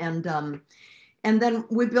building. And then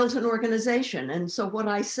we built an organization. And so what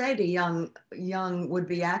I say to young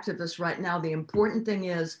would-be activists right now, the important thing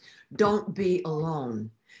is don't be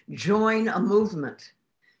alone. Join a movement.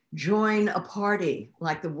 Join a party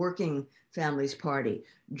like the Working Families Party.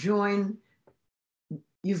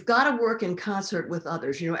 You've got to work in concert with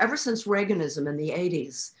others. You know, ever since Reaganism in the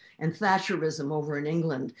 80s and Thatcherism over in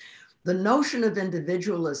England, the notion of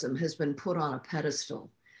individualism has been put on a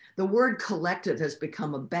pedestal. The word collective has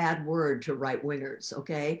become a bad word to right-wingers,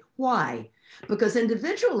 okay? Why? Because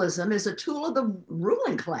individualism is a tool of the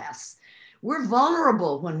ruling class. We're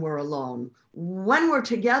vulnerable when we're alone. When we're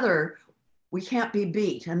together, we can't be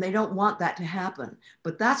beat, and they don't want that to happen.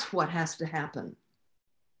 But that's what has to happen.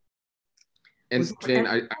 And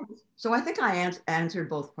Jane, so I think I answered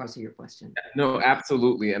both parts of your question. No,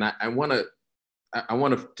 absolutely. And I want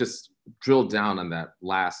to just drill down on that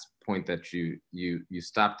last point that you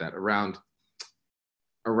stopped at around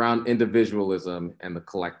individualism and the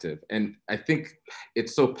collective. And I think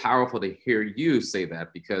it's so powerful to hear you say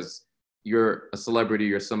that, because you're a celebrity,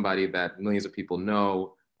 you're somebody that millions of people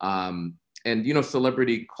know. And, you know,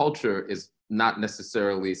 celebrity culture is not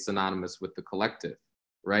necessarily synonymous with the collective,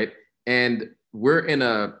 right? And we're in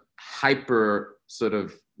a hyper sort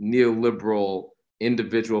of neoliberal,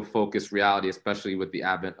 individual focused reality, especially with the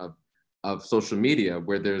advent of social media,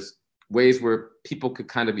 where there's ways where people could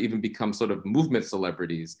kind of even become sort of movement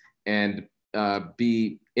celebrities and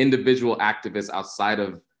be individual activists outside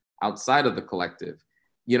of the collective,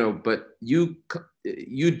 you know. But you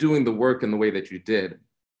doing the work in the way that you did,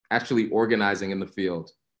 actually organizing in the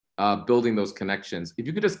field, building those connections. If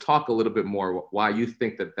you could just talk a little bit more why you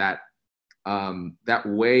think that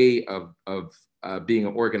way of being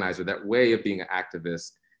an organizer, that way of being an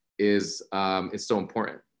activist is so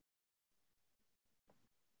important.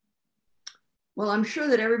 Well, I'm sure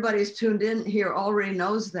that everybody who's tuned in here already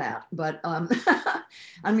knows that, but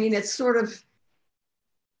I mean, it's sort of,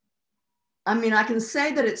 I mean, I can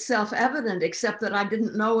say that it's self-evident, except that I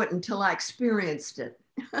didn't know it until I experienced it.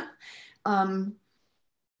 I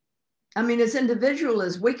mean, as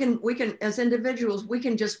individuals, we can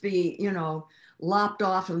just be, you know, lopped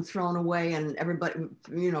off and thrown away and everybody,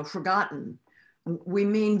 you know, forgotten. We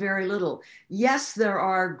mean very little. Yes, there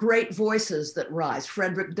are great voices that rise.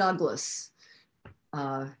 Frederick Douglass,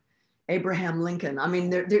 Abraham Lincoln. I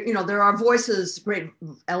mean, you know, there are voices, great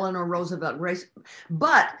Eleanor Roosevelt, Grace,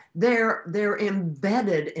 but they're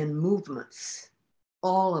embedded in movements,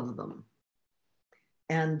 all of them.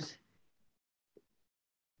 And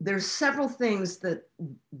there's several things that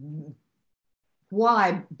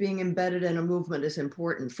why being embedded in a movement is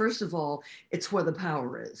important. First of all, it's where the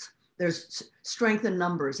power is. There's strength in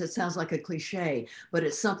numbers. It sounds like a cliche, but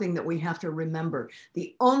it's something that we have to remember.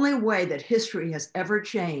 The only way that history has ever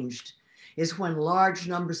changed is when large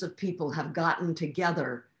numbers of people have gotten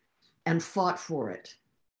together and fought for it.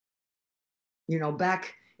 You know,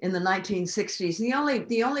 back in the 1960s,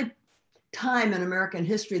 the only time in American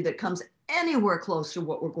history that comes anywhere close to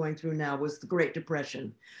what we're going through now was the Great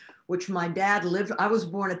Depression, which my dad lived. I was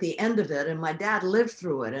born at the end of it, and my dad lived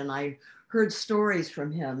through it, and I heard stories from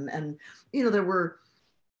him. And, you know, there were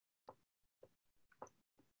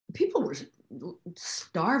people were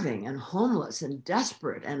starving and homeless and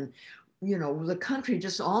desperate, and, you know, the country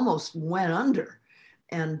just almost went under.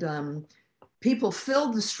 And people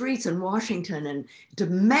filled the streets in Washington and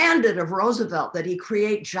demanded of Roosevelt that he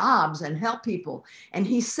create jobs and help people. And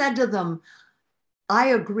he said to them, I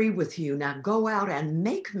agree with you. Now go out and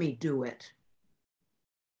make me do it.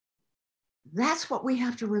 That's what we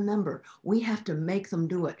have to remember. We have to make them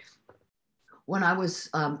do it. When I was,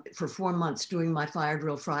 for 4 months, doing my fire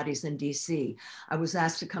drill Fridays in DC, I was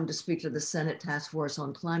asked to come to speak to the Senate Task Force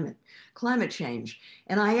on climate change.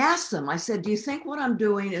 And I asked them, I said, do you think what I'm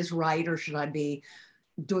doing is right, or should I be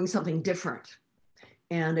doing something different?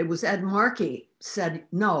 And it was Ed Markey said,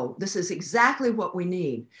 no, this is exactly what we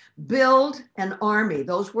need. Build an army.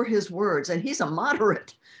 Those were his words. And he's a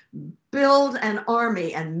moderate. Build an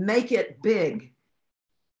army and make it big.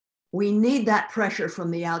 We need that pressure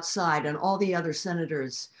from the outside, and all the other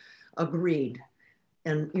senators agreed.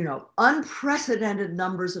 And, you know, unprecedented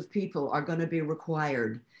numbers of people are going to be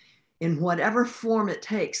required in whatever form it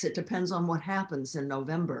takes. It depends on what happens in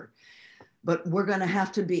November. But we're going to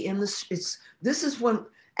have to be in this. This is when,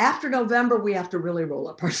 after November, we have to really roll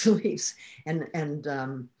up our sleeves and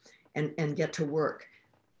get to work.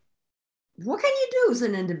 What can you do as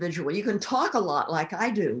an individual? You can talk a lot like I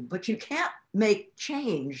do, but you can't make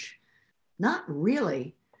change. Not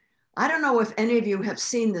really. I don't know if any of you have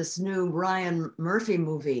seen this new Ryan Murphy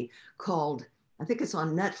movie called, I think it's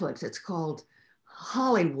on Netflix, it's called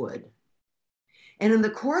Hollywood. And in the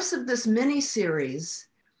course of this mini-series,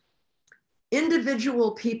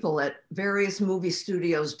 individual people at various movie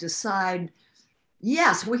studios decide,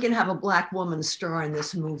 yes, we can have a Black woman star in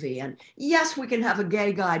this movie. And yes, we can have a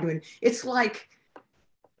gay guy doing. It's like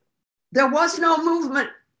there was no movement.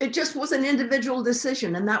 It just was an individual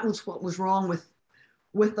decision. And that was what was wrong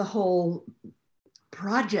with the whole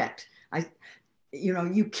project. You know,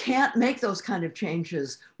 you can't make those kind of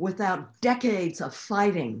changes without decades of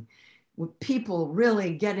fighting, with people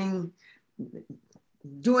really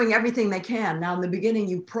doing everything they can. Now, in the beginning,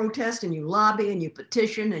 you protest and you lobby and you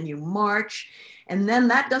petition and you march, and then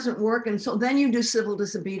that doesn't work. And so then you do civil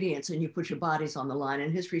disobedience and you put your bodies on the line.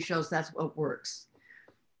 And history shows that's what works.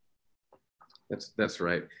 That's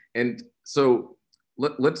right. And so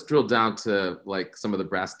let's drill down to like some of the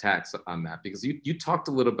brass tacks on that, because you talked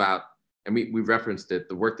a little about, and we referenced it,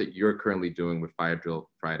 the work that you're currently doing with Fire Drill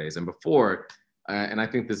Fridays. And before, and I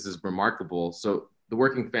think this is remarkable. So the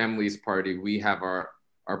Working Families Party, we have our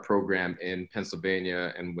program in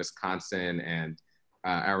Pennsylvania and Wisconsin and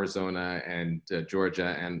Arizona and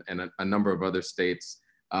Georgia and a number of other states.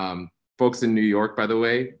 Folks in New York, by the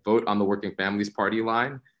way, vote on the Working Families Party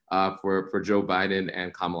line for Joe Biden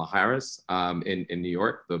and Kamala Harris in New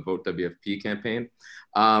York, the Vote WFP campaign.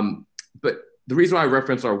 But the reason why I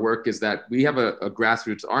reference our work is that we have a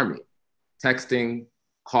grassroots army, texting,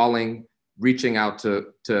 calling, reaching out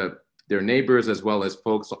to their neighbors, as well as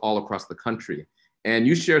folks all across the country. And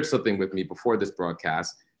you shared something with me before this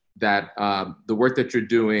broadcast that the work that you're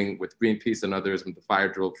doing with Greenpeace and others with the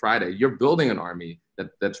Fire Drill Friday, you're building an army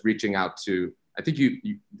that's reaching out to, I think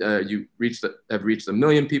you have reached 1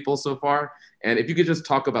 million people so far. And if you could just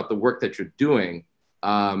talk about the work that you're doing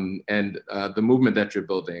and the movement that you're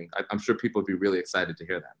building, I'm sure people would be really excited to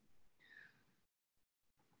hear that.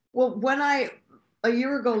 Well, a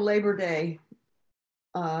year ago, Labor Day,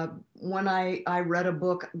 when I read a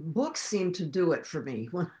book, books seem to do it for me.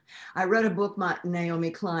 When I read a book by Naomi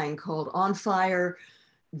Klein called On Fire,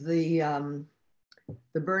 the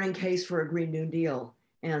Burning Case for a Green New Deal.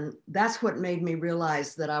 And that's what made me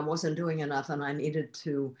realize that I wasn't doing enough and I needed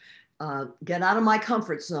to get out of my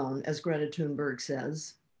comfort zone, as Greta Thunberg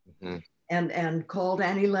says, and called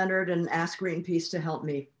Annie Leonard and asked Greenpeace to help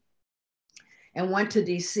me, and went to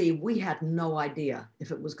DC. We had no idea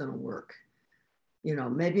if it was going to work. You know,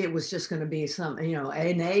 maybe it was just going to be some, you know,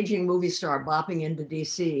 an aging movie star bopping into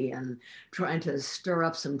DC and trying to stir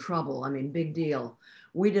up some trouble. I mean, big deal.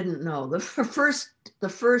 We didn't know. The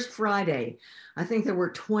first Friday, I think there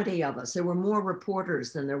were 20 of us. There were more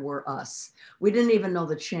reporters than there were us. We didn't even know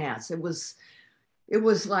the chance. It was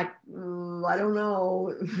like, I don't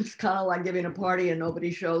know, it's kind of like giving a party and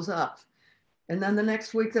nobody shows up. And then the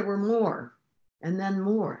next week there were more, and then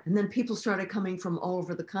more. And then people started coming from all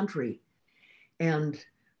over the country. And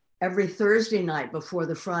every Thursday night before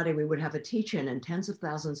the Friday, we would have a teach-in, and tens of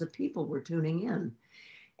thousands of people were tuning in.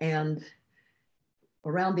 And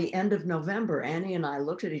around the end of November, Annie and I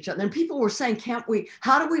looked at each other, and people were saying,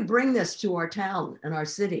 how do we bring this to our town and our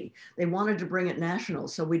city? They wanted to bring it national.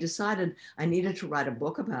 So we decided I needed to write a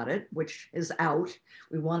book about it, which is out.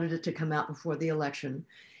 We wanted it to come out before the election.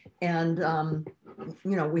 And,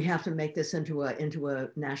 you know, we have to make this into a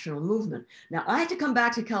national movement. Now, I had to come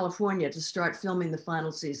back to California to start filming the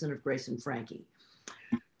final season of Grace and Frankie.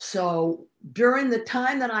 So during the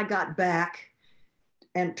time that I got back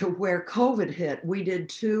and to where COVID hit, we did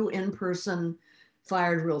 2 in-person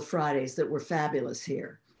Fire Drill Fridays that were fabulous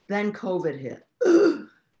here. Then COVID hit.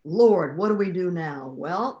 Lord, what do we do now?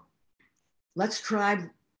 Well, let's try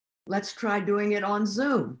doing it on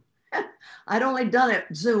Zoom. I'd only done it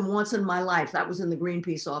Zoom once in my life. That was in the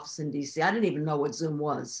Greenpeace office in DC. I didn't even know what Zoom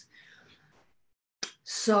was.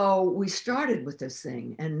 So we started with this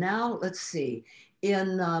thing. And now let's see,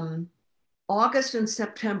 in August and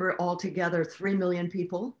September altogether, 3 million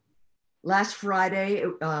people. Last Friday,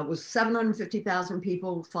 it was 750,000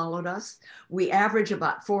 people followed us. We average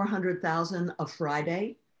about 400,000 a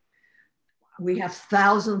Friday. We have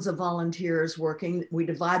thousands of volunteers working. We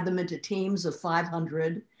divide them into teams of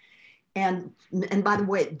 500. And by the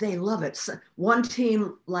way, they love it. So one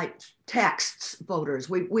team like texts voters.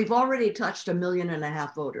 We've already touched 1.5 million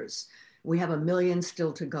voters. We have 1 million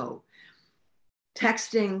still to go.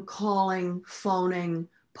 Texting, calling, phoning,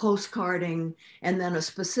 postcarding, and then a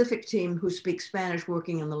specific team who speaks Spanish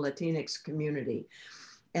working in the Latinx community.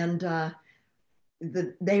 And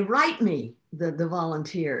they write me, the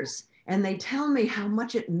volunteers, and they tell me how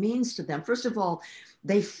much it means to them. First of all,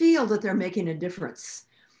 they feel that they're making a difference.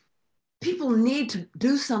 People need to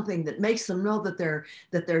do something that makes them know that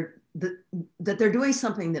they're doing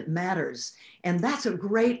something that matters. And that's a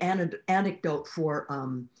great anecdote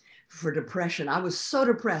for depression. I was so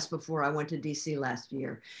depressed before I went to DC last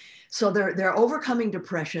year. So they're overcoming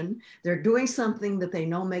depression. They're doing something that they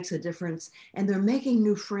know makes a difference, and they're making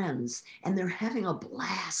new friends, and they're having a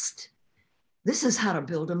blast. This is how to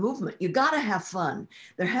build a movement. You got to have fun.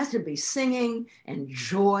 There has to be singing and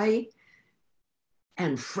joy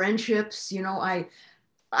and friendships. You know,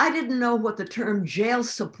 I didn't know what the term jail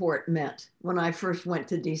support meant when I first went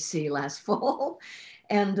to DC last fall.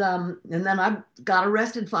 And then I got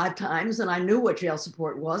arrested 5 times, and I knew what jail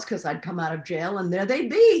support was because I'd come out of jail and there they'd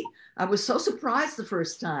be. I was so surprised the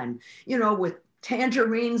first time, you know, with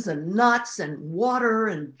tangerines and nuts and water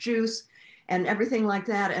and juice and everything like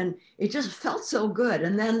that. And it just felt so good.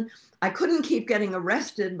 And then I couldn't keep getting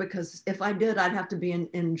arrested because if I did, I'd have to be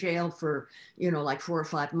in jail for, you know, like 4 or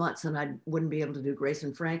 5 months, and I wouldn't be able to do Grace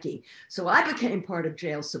and Frankie. So I became part of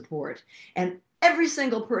jail support. And every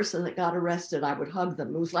single person that got arrested, I would hug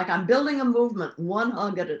them. It was like I'm building a movement, one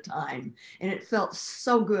hug at a time. And it felt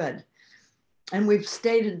so good. And we've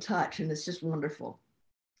stayed in touch, and it's just wonderful.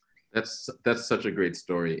 That's such a great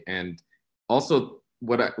story. And also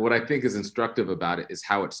what I think is instructive about it is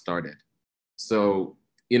how it started. So,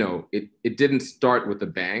 you know, it didn't start with a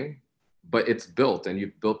bang, but it's built, and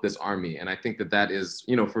you've built this army. And I think that is,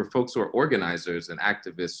 you know, for folks who are organizers and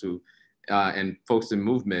activists who, and folks in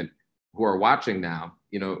movement who are watching now,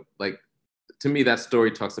 you know, like, to me, that story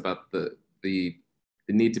talks about the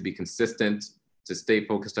need to be consistent, to stay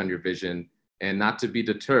focused on your vision, and not to be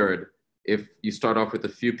deterred if you start off with a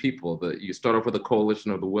few people, you start off with a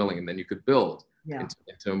coalition of the willing, and then you could build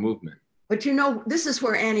into a movement. But you know, this is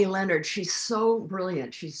where Annie Leonard, she's so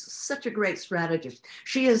brilliant. She's such a great strategist.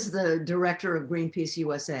 She is the director of Greenpeace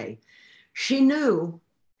USA. She knew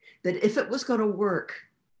that if it was going to work,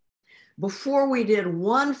 before we did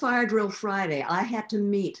one Fire Drill Friday, I had to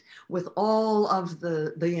meet with all of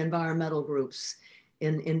the environmental groups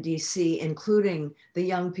in DC, including the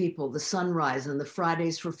young people, the Sunrise and the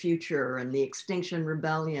Fridays for Future and the Extinction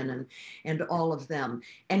Rebellion and all of them,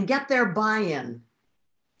 and get their buy-in.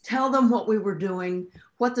 Tell them what we were doing,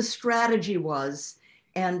 what the strategy was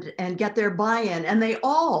and get their buy-in. And they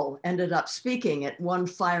all ended up speaking at one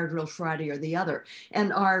fire drill Friday or the other.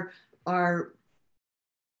 And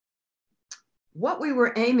what we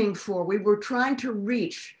were aiming for, we were trying to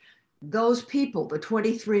reach those people, the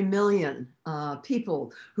 23 million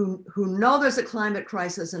people who know there's a climate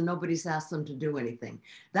crisis and nobody's asked them to do anything.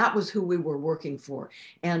 That was who we were working for.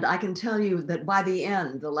 And I can tell you that by the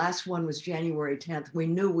end, the last one was January 10th, we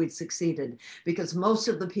knew we'd succeeded, because most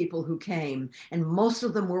of the people who came, and most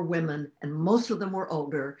of them were women, and most of them were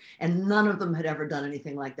older, and none of them had ever done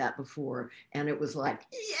anything like that before. And it was like,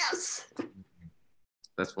 yes.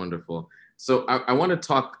 That's wonderful. So I want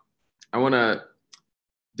to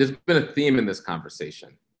there's been a theme in this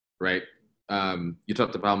conversation, right? You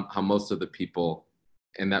talked about how most of the people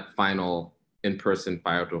in that final in-person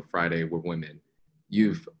Fire Drill Friday were women.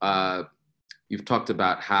 You've talked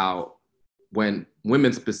about how when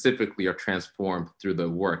women specifically are transformed through the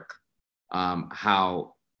work,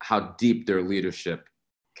 how deep their leadership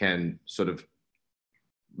can sort of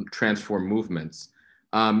transform movements.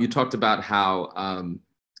 You talked about how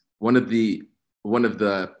one of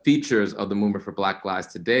the features of the movement for Black Lives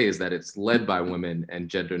today is that it's led by women and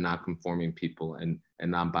gender non-conforming people and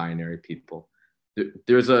non-binary people.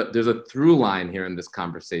 There's a through line here in this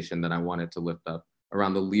conversation that I wanted to lift up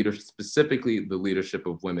around the leadership, specifically the leadership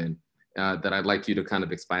of women, that I'd like you to kind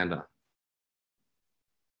of expand on.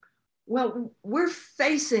 Well, we're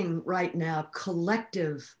facing right now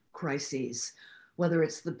collective crises, whether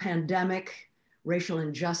it's the pandemic, racial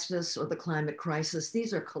injustice, or the climate crisis.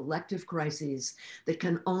 These are collective crises that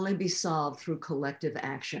can only be solved through collective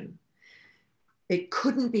action. It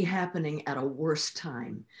couldn't be happening at a worse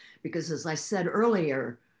time, because as I said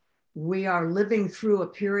earlier, we are living through a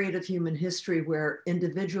period of human history where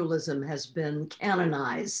individualism has been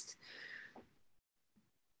canonized.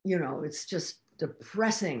 You know, it's just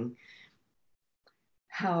depressing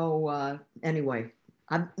how, anyway,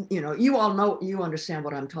 you all know, you understand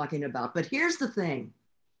what I'm talking about. But here's the thing.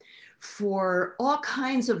 For all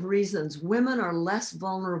kinds of reasons, women are less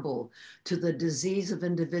vulnerable to the disease of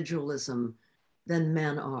individualism than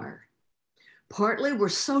men are. Partly we're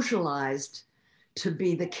socialized to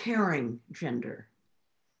be the caring gender,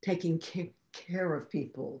 taking care of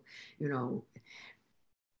people, you know.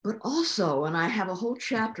 But also, and I have a whole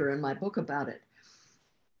chapter in my book about it,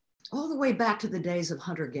 all the way back to the days of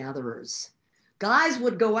hunter-gatherers. Guys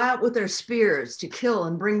would go out with their spears to kill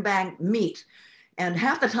and bring back meat. And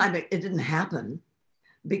half the time it didn't happen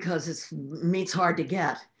because meat's hard to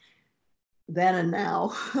get then and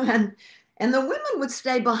now. And the women would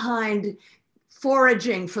stay behind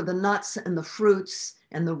foraging for the nuts and the fruits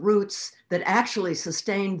and the roots that actually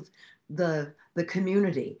sustained the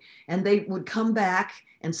community. And they would come back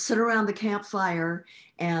and sit around the campfire,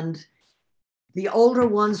 and the older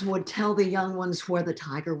ones would tell the young ones where the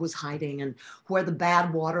tiger was hiding and where the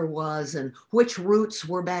bad water was and which roots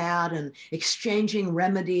were bad, and exchanging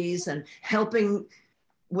remedies and helping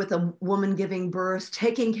with a woman giving birth,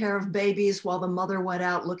 taking care of babies while the mother went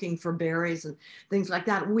out looking for berries and things like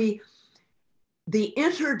that. The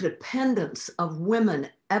interdependence of women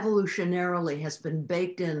evolutionarily has been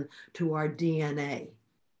baked into our DNA.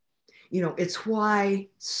 You know, it's why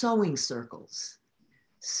sewing circles,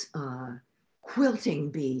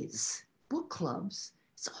 quilting bees, book clubs,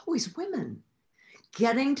 it's always women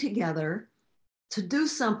getting together to do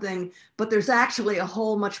something, but there's actually a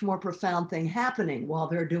whole much more profound thing happening while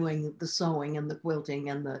they're doing the sewing and the quilting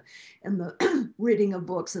and the reading of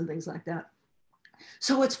books and things like that.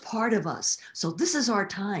 So it's part of us. So this is our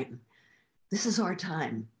time. This is our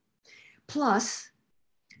time. Plus,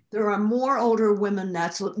 there are more older women.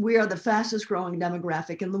 We are the fastest growing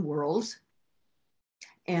demographic in the world.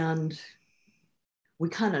 And we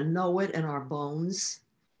kind of know it in our bones.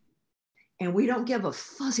 And we don't give a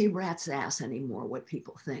fuzzy rat's ass anymore what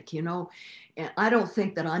people think, you know. And I don't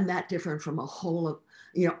think that I'm that different from a whole of,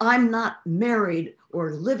 you know, I'm not married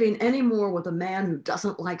or living anymore with a man who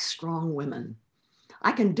doesn't like strong women.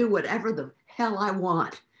 I can do whatever the hell I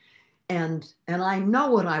want. And I know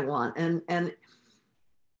what I want. And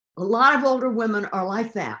a lot of older women are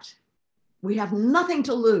like that. We have nothing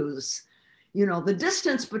to lose. You know, the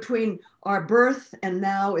distance between our birth and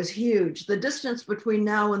now is huge. The distance between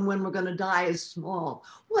now and when we're going to die is small.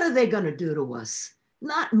 What are they going to do to us?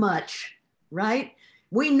 Not much, right?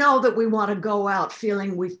 We know that we want to go out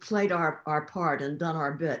feeling we've played our part and done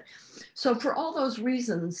our bit. So for all those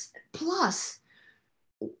reasons, plus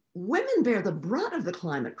women bear the brunt of the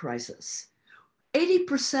climate crisis.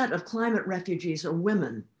 80% of climate refugees are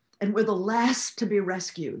women, and we're the last to be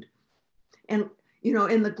rescued. And you know,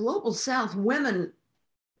 in the global South, women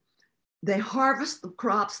they harvest the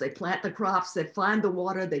crops, they plant the crops, they find the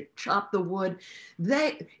water, they chop the wood.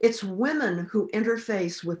 It's women who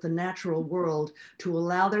interface with the natural world to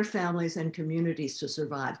allow their families and communities to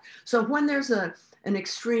survive. So when there's an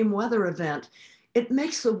extreme weather event, it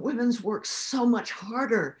makes the women's work so much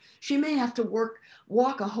harder. She may have to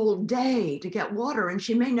walk a whole day to get water, and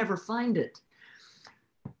she may never find it.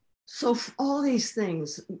 So all these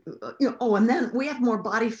things, oh, and then we have more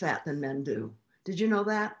body fat than men do. Did you know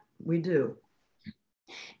that? We do.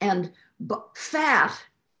 And fat,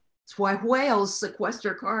 that's why whales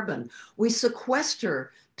sequester carbon. We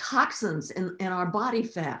sequester toxins in our body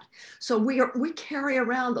fat. So we carry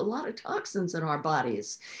around a lot of toxins in our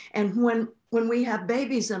bodies. And when we have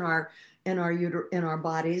babies in our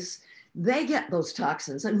bodies, they get those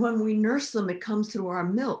toxins. And when we nurse them, it comes through our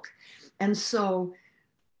milk. And so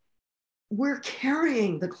we're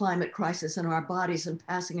carrying the climate crisis in our bodies and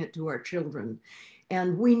passing it to our children.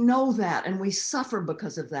 And we know that, and we suffer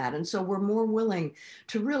because of that. And so we're more willing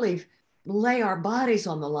to really lay our bodies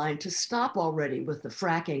on the line to stop already with the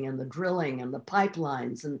fracking and the drilling and the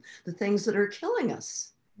pipelines and the things that are killing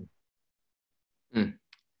us.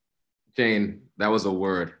 Jane, that was a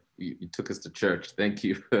word. You took us to church. Thank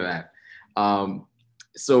you for that.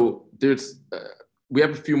 So we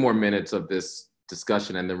have a few more minutes of this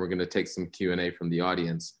discussion, and then we're going to take some Q&A from the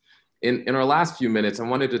audience. In our last few minutes, I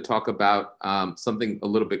wanted to talk about something a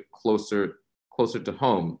little bit closer to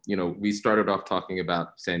home. We started off talking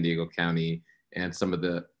about San Diego County and some of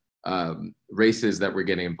the races that we're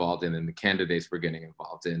getting involved in and the candidates we're getting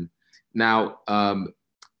involved in. Now, I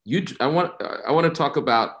want to talk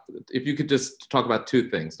about, if you could just talk about two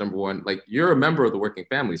things. Number one, like, you're a member of the Working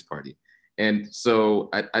Families Party. And so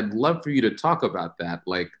I'd love for you to talk about that,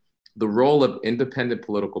 like the role of independent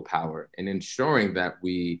political power in ensuring that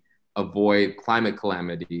we avoid climate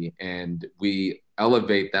calamity and we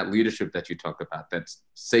elevate that leadership that you talk about, that's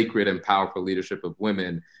sacred and powerful leadership of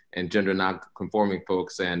women and gender non-conforming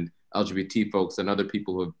folks and LGBT folks and other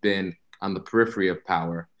people who have been on the periphery of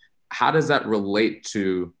power. How does that relate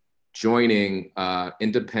to joining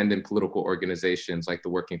independent political organizations like the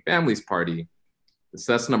Working Families Party?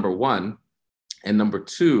 So that's number one. And number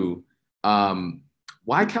two,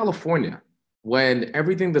 why California? When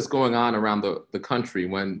everything that's going on around the country,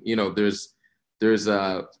 when there's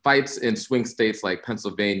fights in swing states like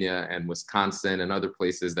Pennsylvania and Wisconsin and other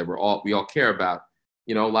places that we all care about.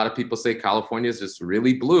 A lot of people say California is just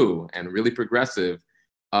really blue and really progressive.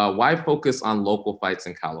 Why focus on local fights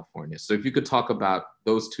in California? So if you could talk about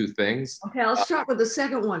those two things. Okay, I'll start with the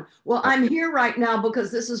second one. Well, I'm here right now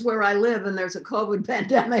because this is where I live and there's a COVID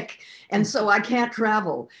pandemic, and so I can't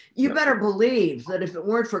travel. You better believe that if it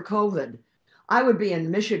weren't for COVID, I would be in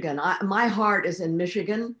Michigan. My heart is in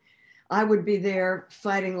Michigan. I would be there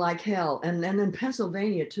fighting like hell. And in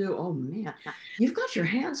Pennsylvania too. Oh man, you've got your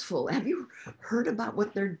hands full. Have you heard about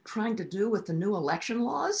what they're trying to do with the new election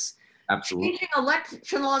laws? Absolutely. Changing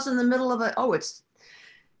election laws in the middle of it. Oh, it's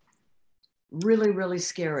really, really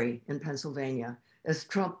scary in Pennsylvania. As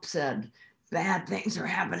Trump said, bad things are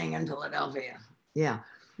happening in Philadelphia. Yeah.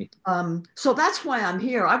 So that's why I'm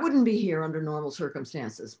here. I wouldn't be here under normal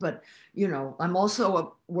circumstances, but I'm also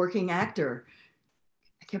a working actor.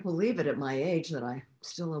 I can't believe it at my age that I'm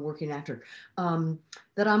still a working actor,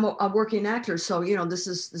 that I'm a working actor. So, this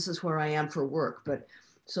is where I am for work, but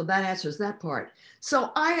so that answers that part.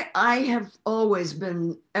 So I have always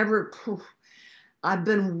been I've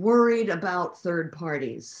been worried about third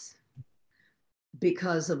parties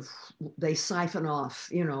because they siphon off,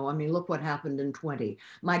 look what happened in 20.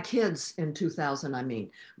 My kids in 2000,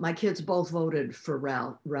 my kids both voted for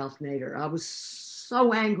Ralph Nader. I was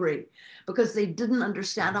so angry because they didn't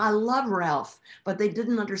understand. I love Ralph, but they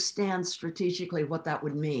didn't understand strategically what that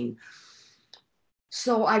would mean.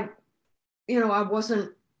 So I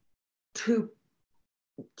wasn't too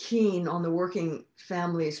keen on the Working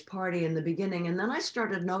Families Party in the beginning. And then I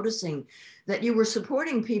started noticing that you were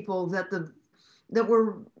supporting people that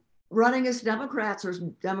were running as Democrats or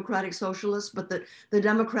Democratic Socialists, but that the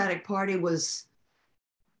Democratic Party was,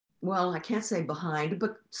 well, I can't say behind,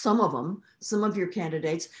 but some of your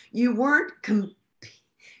candidates, you weren't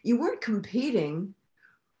competing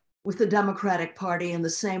with the Democratic Party in the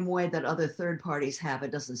same way that other third parties have,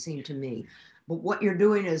 it doesn't seem to me. But what you're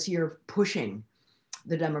doing is you're pushing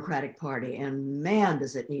the Democratic Party, and man,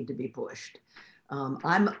 does it need to be pushed.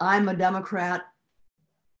 I'm a Democrat.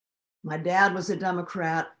 My dad was a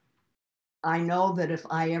Democrat. I know that if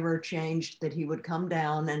I ever changed, that he would come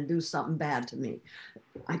down and do something bad to me.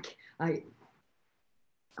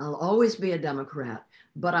 I'll always be a Democrat,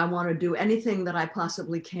 but I want to do anything that I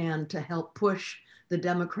possibly can to help push the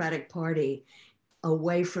Democratic Party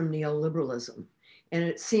away from neoliberalism. And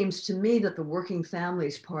it seems to me that the Working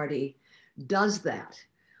Families Party does that.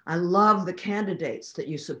 I love the candidates that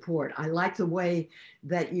you support. I like the way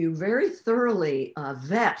that you very thoroughly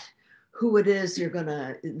vet who it is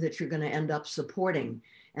that you're gonna end up supporting.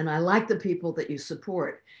 And I like the people that you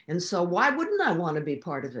support. And so why wouldn't I want to be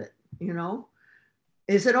part of it? You know,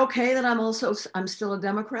 is it okay that I'm still a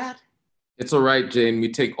Democrat? It's all right, Jane. We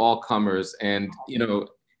take all comers, and you know,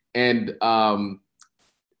 and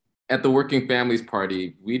at the Working Families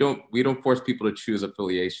Party, we don't force people to choose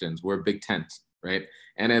affiliations. We're a big tent, right?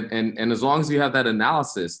 And as long as you have that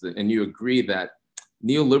analysis and you agree that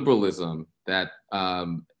neoliberalism, that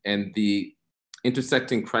and the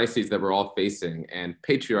intersecting crises that we're all facing, and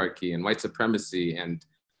patriarchy and white supremacy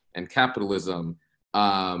and capitalism,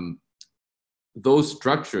 those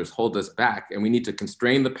structures hold us back, and we need to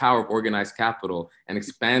constrain the power of organized capital and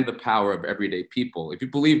expand the power of everyday people. If you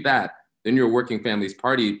believe that, then you're a Working Families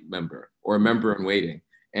Party member or a member in waiting.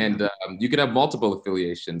 And you could have multiple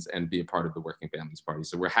affiliations and be a part of the Working Families Party.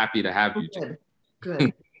 So we're happy to have you.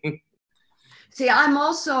 Good, good. See, I'm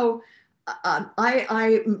also,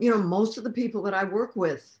 most of the people that I work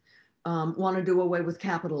with want to do away with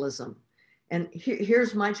capitalism. And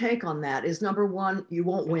here's my take on that is, number one, you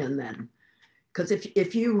won't win then. Because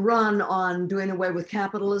if you run on doing away with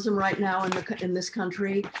capitalism right now in this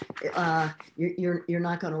country, you're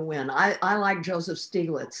not going to win. I like Joseph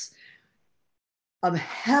Stiglitz. A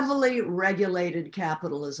heavily regulated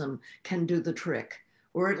capitalism can do the trick,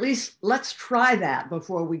 or at least let's try that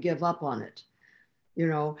before we give up on it. You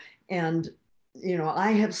know, and you know,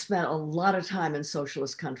 I have spent a lot of time in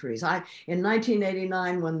socialist countries. In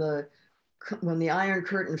 1989, when the Iron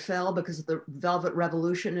Curtain fell because of the Velvet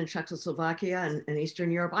Revolution in Czechoslovakia and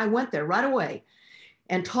Eastern Europe, I went there right away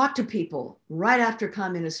and talked to people right after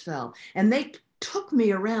communists fell. And they took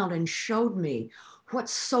me around and showed me what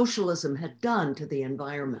socialism had done to the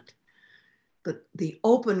environment. The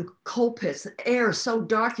open coal pits, the air so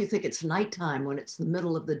dark you think it's nighttime when it's the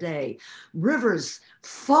middle of the day, rivers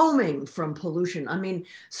foaming from pollution. I mean,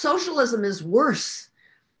 socialism is worse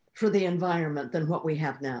for the environment than what we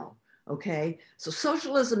have now. Okay, so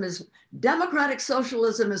democratic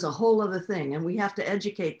socialism is a whole other thing, and we have to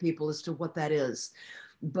educate people as to what that is.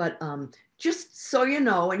 But just so you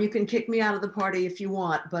know, and you can kick me out of the party if you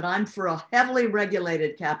want, but I'm for a heavily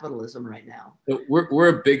regulated capitalism right now. So we're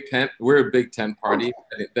a big tent. We're a big tent party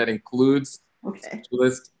that includes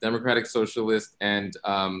socialist, democratic socialist, and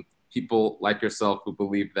people like yourself who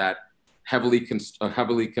believe that heavily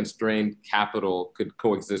constrained capital could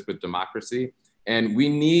coexist with democracy. And we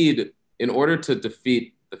need, in order to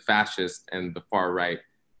defeat the fascist and the far right,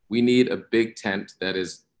 we need a big tent that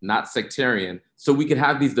is not sectarian, so we could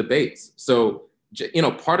have these debates. So, you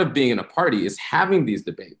know, part of being in a party is having these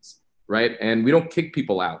debates, right? And we don't kick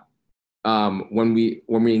people out when we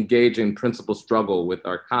engage in principled struggle with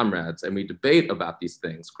our comrades and we debate about these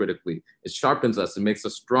things critically. It sharpens us, it makes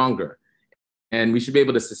us stronger. And we should be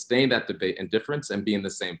able to sustain that debate and difference and be in the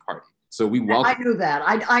same party. So we welcome. I knew that.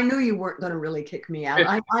 I knew you weren't going to really kick me out.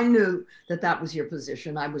 I knew that was your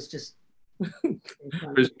position. I was just.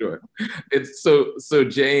 For sure. It's so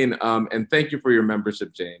Jane, and thank you for your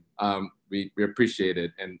membership, Jane. We appreciate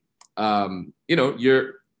it. And you know,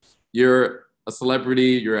 you're a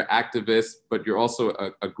celebrity, you're an activist, but you're also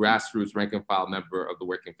a grassroots rank and file member of the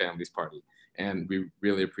Working Families Party, and we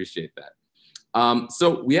really appreciate that.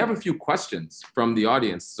 So we have a few questions from the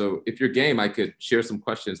audience. So if you're game, I could share some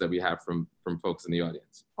questions that we have from folks in the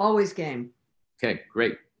audience. Always game. Okay,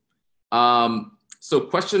 great. So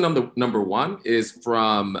question number one is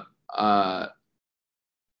from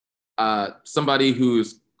somebody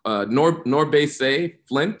who's Norbese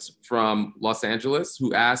Flint from Los Angeles,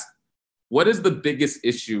 who asked, what is the biggest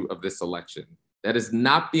issue of this election that is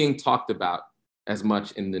not being talked about as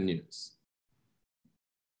much in the news?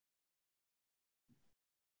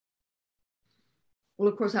 Well,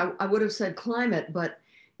 of course, I would have said climate, but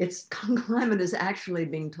climate is actually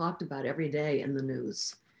being talked about every day in the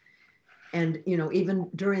news. And, you know, even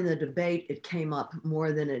during the debate, it came up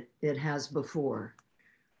more than it has before.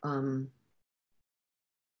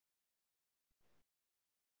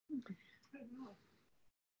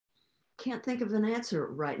 Can't think of an answer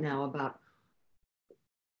right now about.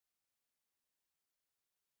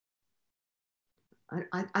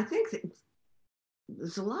 I think that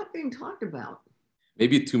there's a lot being talked about.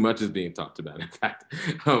 Maybe too much is being talked about, in fact.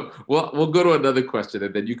 We'll go to another question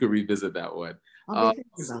and then you can revisit that one. I'll be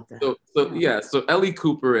thinking about that. So Ellie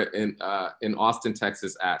Cooper in Austin,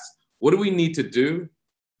 Texas asked, what do we need to do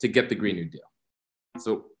to get the Green New Deal?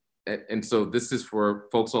 So this is for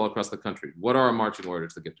folks all across the country. What are our marching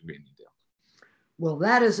orders to get the Green New Deal? Well,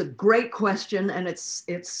 that is a great question, and it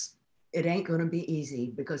ain't going to be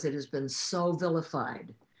easy because it has been so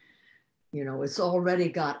vilified. You know, it's already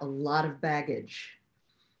got a lot of baggage.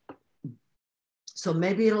 So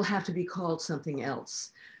maybe it'll have to be called something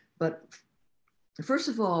else. But first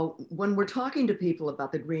of all, when we're talking to people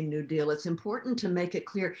about the Green New Deal, it's important to make it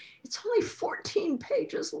clear it's only 14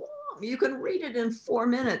 pages long. You can read it in 4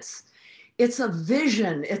 minutes. It's a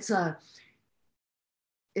vision. It's a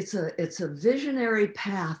visionary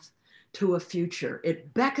path to a future.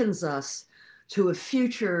 It beckons us to a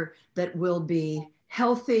future that will be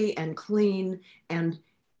healthy and clean and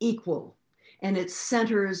equal. And it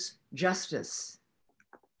centers justice.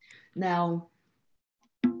 Now,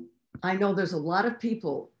 I know there's a lot of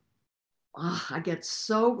people, I get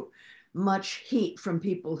so much heat from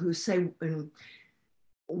people who say,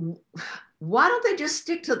 why don't they just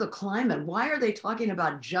stick to the climate? Why are they talking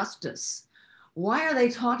about justice? Why are they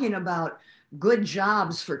talking about good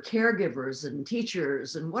jobs for caregivers and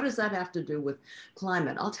teachers? And what does that have to do with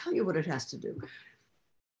climate? I'll tell you what it has to do.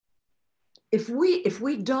 If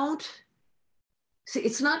we don't, see,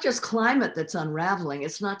 it's not just climate that's unraveling.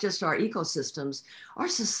 It's not just our ecosystems. Our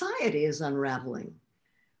society is unraveling.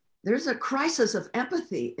 There's a crisis of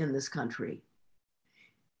empathy in this country.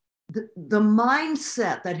 The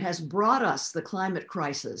mindset that has brought us the climate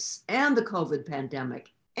crisis and the COVID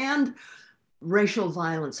pandemic and racial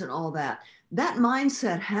violence and all that, that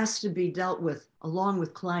mindset has to be dealt with along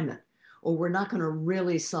with climate, or we're not going to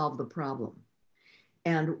really solve the problem.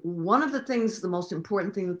 And one of the things, the most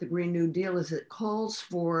important thing with the Green New Deal is it calls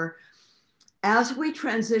for, as we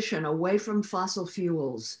transition away from fossil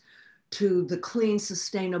fuels to the clean,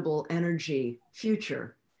 sustainable energy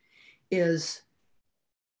future, is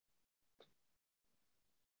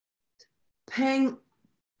paying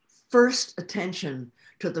first attention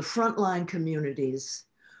to the frontline communities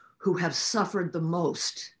who have suffered the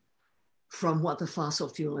most from what the fossil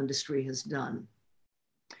fuel industry has done.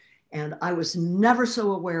 And I was never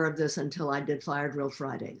so aware of this until I did Fire Drill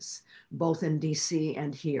Fridays, both in DC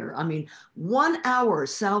and here. I mean, 1 hour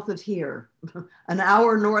south of here, an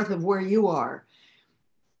hour north of where you are,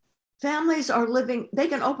 families are living, they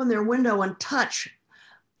can open their window and touch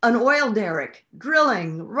an oil derrick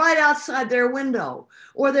drilling right outside their window,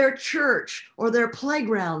 or their church, or their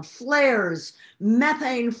playground, flares,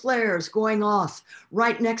 methane flares going off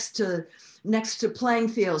right next to playing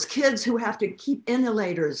fields, kids who have to keep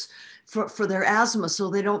inhalators for their asthma so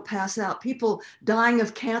they don't pass out, people dying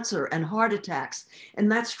of cancer and heart attacks.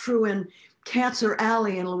 And that's true in Cancer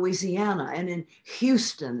Alley in Louisiana and in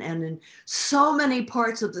Houston and in so many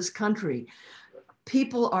parts of this country.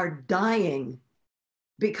 People are dying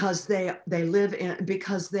because they live in,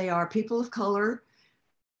 because they are people of color,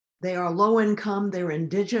 they are low income, they're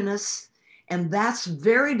indigenous, and that's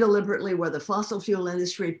very deliberately where the fossil fuel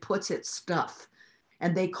industry puts its stuff.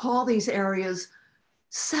 And they call these areas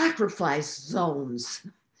sacrifice zones.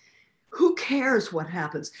 Who cares what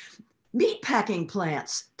happens? Meatpacking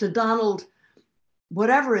plants to Donald,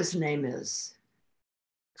 whatever his name is,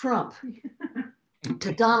 Trump,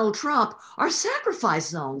 to Donald Trump are sacrifice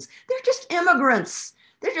zones. They're just immigrants.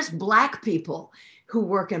 They're just Black people who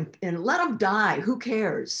work in let them die. Who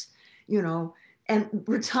cares? You know, and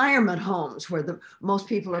retirement homes where most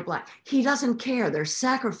people are Black. He doesn't care. They're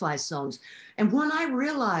sacrifice zones. And when I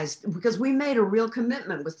realized, because we made a real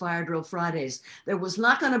commitment with Fire Drill Fridays, there was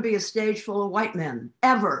not going to be a stage full of white men,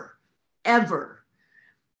 ever, ever.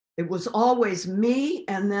 It was always me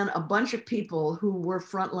and then a bunch of people who were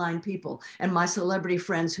frontline people and my celebrity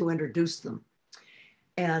friends who introduced them.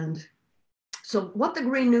 And so what the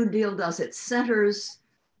Green New Deal does, it centers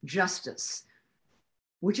justice,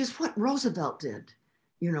 which is what Roosevelt did,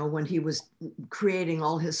 you know, when he was creating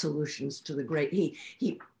all his solutions to the great,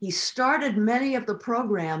 he started many of the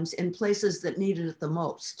programs in places that needed it the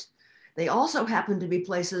most. They also happened to be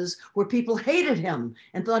places where people hated him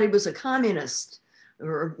and thought he was a communist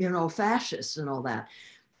or, you know, fascist and all that.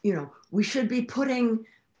 You know, we should be putting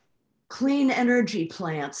clean energy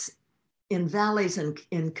plants in valleys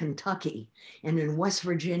in Kentucky and in West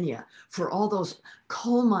Virginia for all those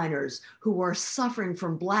coal miners who are suffering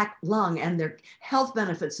from black lung and their health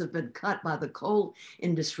benefits have been cut by the coal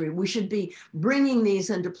industry. We should be bringing these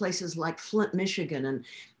into places like Flint, Michigan. And,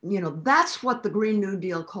 you know, that's what the Green New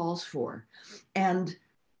Deal calls for. And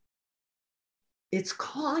it's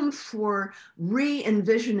calling for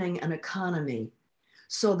re-envisioning an economy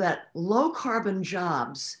so that low carbon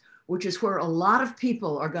jobs, which is where a lot of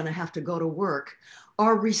people are going to have to go to work,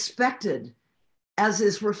 are respected, as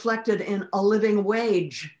is reflected in a living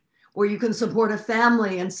wage, where you can support a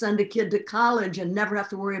family and send a kid to college and never have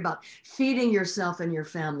to worry about feeding yourself and your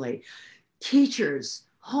family. teachers,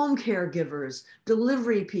 home caregivers,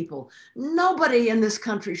 delivery people. Nobody in this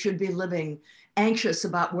country should be living anxious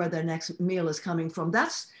about where their next meal is coming from.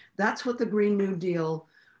 That's what the Green New Deal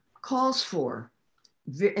calls for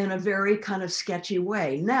in a very kind of sketchy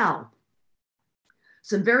way. Now,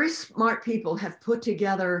 some very smart people have put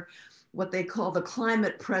together what they call the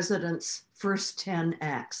Climate President's First 10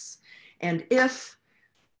 Acts. And if,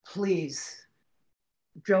 please,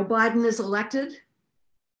 Joe Biden is elected,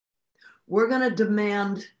 we're going to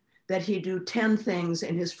demand that he do 10 things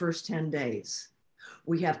in his first 10 days.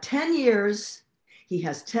 We have 10 years. He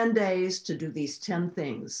has 10 days to do these 10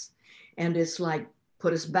 things. And it's like,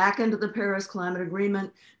 put us back into the Paris Climate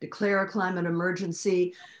Agreement, declare a climate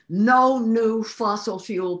emergency, no new fossil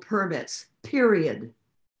fuel permits, period.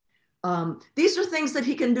 These are things that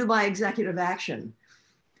he can do by executive action.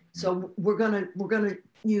 So we're gonna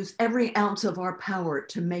use every ounce of our power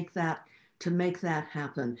to make that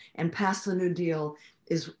happen. And pass the New Deal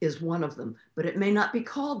is one of them. But it may not be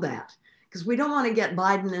called that, because we don't want to get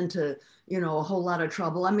Biden into, you know, a whole lot of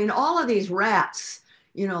trouble. I mean, all of these rats,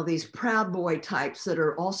 you know, these Proud Boy types that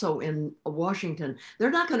are also in Washington,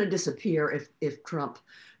 they're not going to disappear if Trump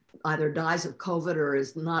either dies of COVID or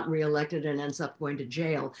is not reelected and ends up going to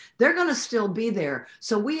jail. They're going to still be there.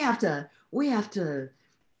 So we have to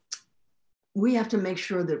make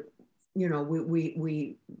sure that, you know,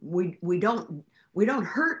 we don't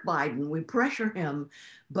hurt Biden. We pressure him,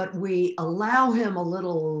 but we allow him a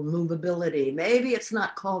little movability. Maybe it's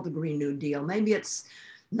not called the Green New Deal. Maybe it's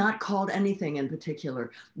not called anything in particular,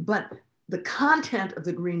 but the content of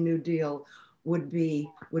the Green New Deal would be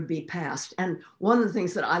passed. And one of the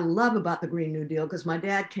things that I love about the Green New Deal, because my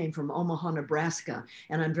dad came from Omaha, Nebraska,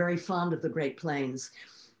 and I'm very fond of the Great Plains,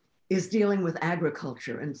 is dealing with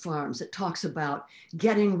agriculture and farms. It talks about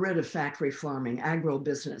getting rid of factory farming,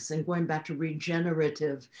 agro-business, and going back to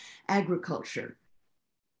regenerative agriculture,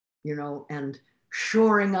 you know, and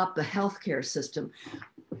shoring up the healthcare system.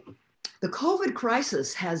 The COVID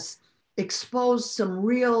crisis has exposed some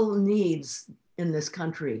real needs in this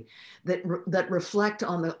country that reflect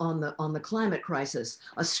on the climate crisis.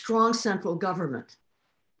 A strong central government,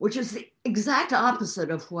 which is the exact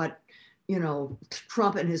opposite of what, you know,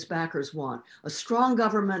 Trump and his backers want. A strong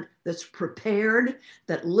government that's prepared,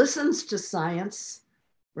 that listens to science,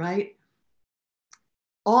 right?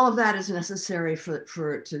 All of that is necessary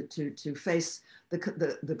to face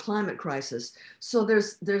the climate crisis. So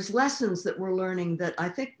there's lessons that we're learning that I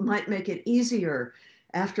think might make it easier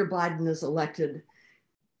after Biden is elected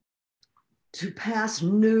to pass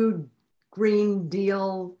new Green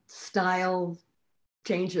Deal style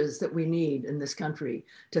changes that we need in this country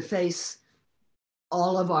to face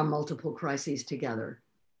all of our multiple crises together.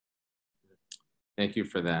 Thank you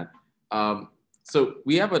for that. So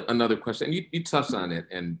we have another question. You touched on it,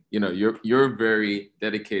 and you know you're a very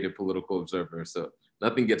dedicated political observer, so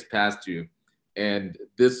nothing gets past you. And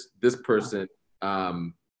this person,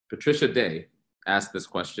 Patricia Day, asked this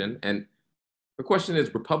question, and her question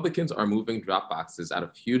is: Republicans are moving drop boxes out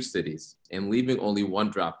of huge cities and leaving only one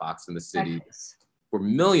drop box in the city for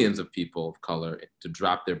millions of people of color to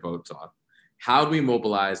drop their votes off. How do we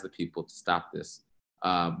mobilize the people to stop this?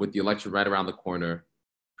 With the election right around the corner,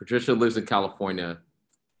 Patricia lives in California.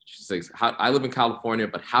 She says, I live in California,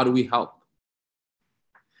 but how do we help?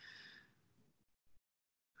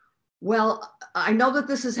 Well, I know that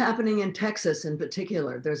this is happening in Texas in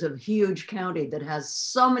particular. There's a huge county that has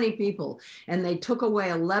so many people, and they took away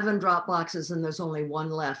 11 drop boxes and there's only one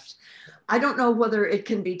left. I don't know whether it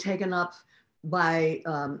can be taken up by,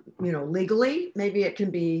 you know, legally. Maybe it can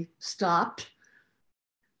be stopped.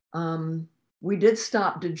 We did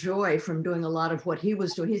stop DeJoy from doing a lot of what he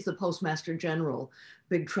was doing. He's the Postmaster General,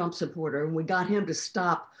 big Trump supporter, and we got him to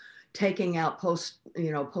stop taking out post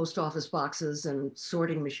office boxes and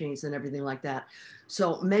sorting machines and everything like that.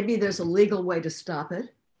 So maybe there's a legal way to stop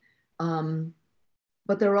it.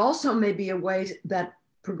 But there also may be a way that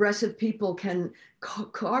progressive people can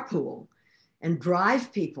carpool and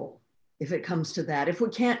drive people if it comes to that. If we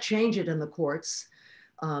can't change it in the courts,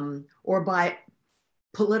 or by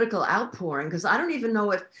political outpouring, because I don't even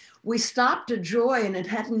know if we stopped DeJoy and it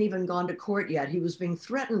hadn't even gone to court yet. He was being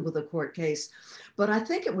threatened with a court case, but I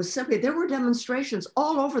think it was simply, there were demonstrations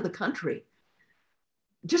all over the country,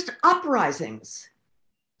 just uprisings.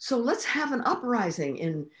 So let's have an uprising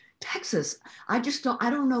in Texas. I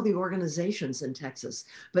don't know the organizations in Texas,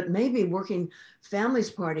 but maybe Working Families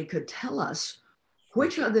Party could tell us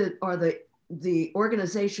which are the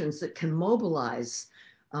organizations that can mobilize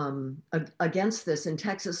against this in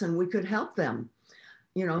Texas, and we could help them.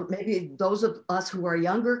 You know, maybe those of us who are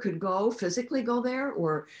younger could physically go there,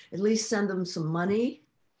 or at least send them some money.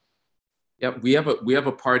 Yeah, we have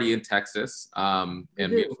a party in Texas, and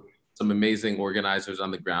we have some amazing organizers on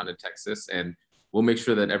the ground in Texas, and we'll make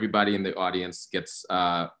sure that everybody in the audience gets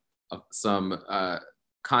some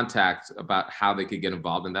contact about how they could get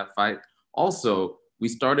involved in that fight. Also, we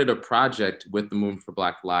started a project with the Movement for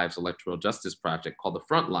Black Lives Electoral Justice Project called the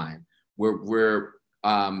Frontline, where we're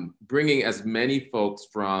bringing as many folks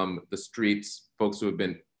from the streets, folks who have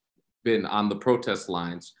been on the protest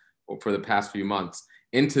lines for the past few months,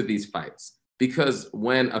 into these fights. Because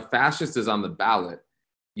when a fascist is on the ballot,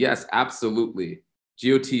 yes, absolutely,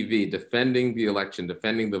 GOTV, defending the election,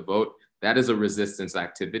 defending the vote, that is a resistance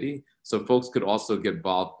activity. So folks could also get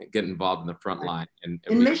involved in the front line. And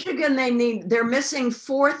in Michigan, they're missing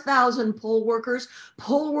 4,000 poll workers.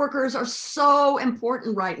 Poll workers are so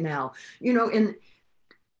important right now. You know, in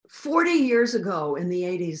 40 years ago in the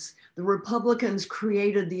 80s, the Republicans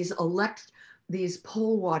created these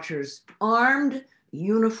poll watchers, armed,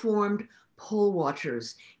 uniformed poll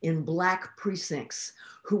watchers in Black precincts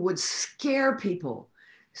who would scare people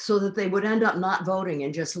so that they would end up not voting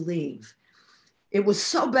and just leave. It was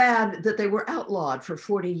so bad that they were outlawed for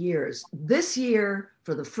 40 years. This year,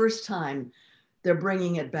 for the first time, they're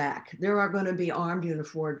bringing it back. There are going to be armed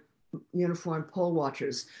uniformed poll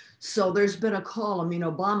watchers. So there's been a call. I mean,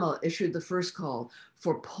 Obama issued the first call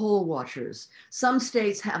for poll watchers. Some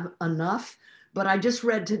states have enough, but I just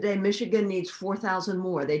read today, Michigan needs 4,000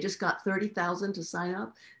 more. They just got 30,000 to sign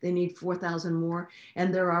up. They need 4,000 more.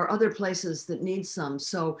 And there are other places that need some.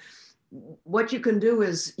 So what you can do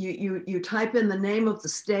is you type in the name of the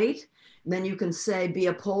state, and then you can say, be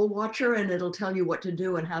a poll watcher, and it'll tell you what to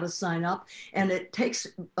do and how to sign up. And it takes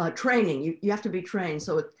training. You have to be trained.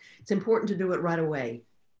 So it's important to do it right away.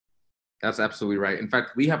 That's absolutely right. In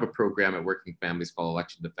fact, we have a program at Working Families called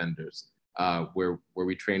Election Defenders, where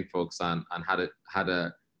we train folks on how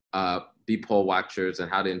to be poll watchers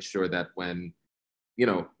and how to ensure that when,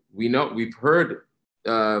 we've heard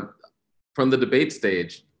from the debate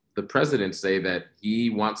stage, the president say that he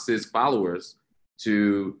wants his followers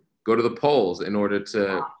to go to the polls in order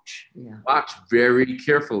to watch very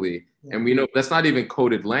carefully. Yeah. And we know that's not even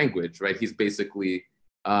coded language, right? He's basically,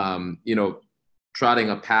 trotting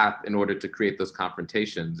a path in order to create those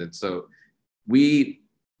confrontations. And so we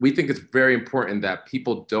think it's very important that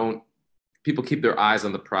people keep their eyes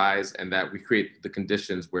on the prize, and that we create the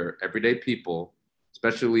conditions where everyday people,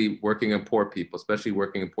 especially working and poor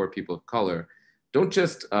people of color, don't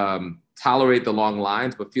just tolerate the long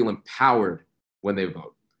lines, but feel empowered when they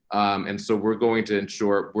vote. And so we're going to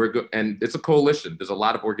ensure and it's a coalition. There's a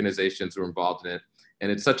lot of organizations who are involved in it.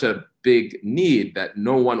 And it's such a big need that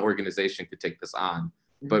no one organization could take this on.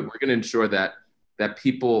 Mm-hmm. But we're going to ensure that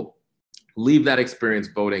people leave that experience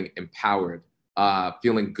voting empowered,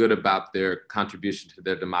 feeling good about their contribution to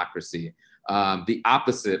their democracy, the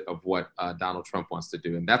opposite of what Donald Trump wants to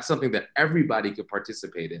do. And that's something that everybody could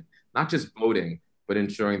participate in, not just voting, but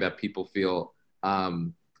ensuring that people feel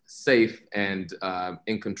safe and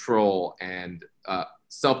in control and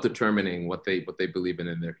self-determining what they believe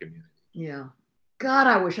in their community. Yeah. God,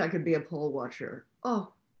 I wish I could be a poll watcher.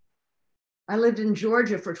 Oh, I lived in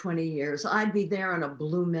Georgia for 20 years. I'd be there in a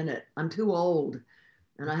blue minute. I'm too old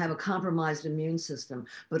and I have a compromised immune system.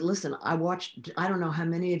 But listen, I don't know how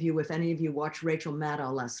many of you, if any of you watched Rachel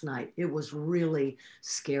Maddow last night. It was really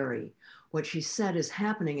scary. What she said is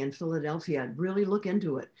happening in Philadelphia. Really look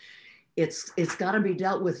into it. It's got to be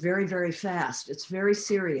dealt with very, very fast. It's very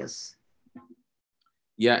serious.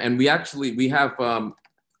 Yeah, and we have,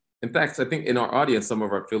 in fact, I think in our audience, some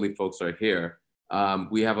of our Philly folks are here.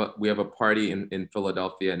 We have a party in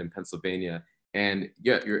Philadelphia and in Pennsylvania, and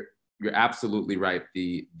yeah, you're absolutely right.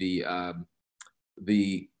 The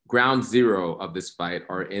ground zero of this fight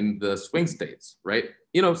are in the swing states, right?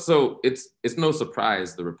 So it's no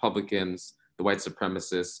surprise the Republicans, the white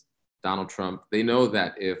supremacists, Donald Trump, they know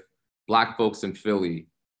that if Black folks in Philly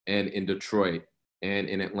and in Detroit and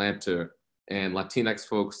in Atlanta and Latinx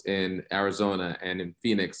folks in Arizona and in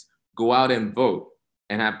Phoenix go out and vote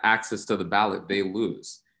and have access to the ballot, they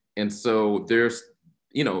lose. And so there's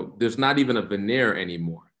not even a veneer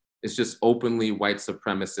anymore. It's just openly white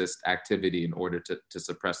supremacist activity in order to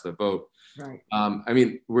suppress the vote. Right. I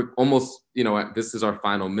mean, we're almost, this is our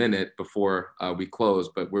final minute before we close,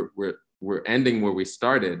 but we're ending where we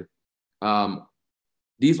started.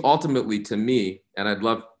 These ultimately, to me, and I'd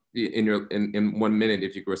love in 1 minute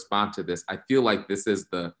if you could respond to this, I feel like this is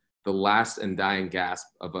the last and dying gasp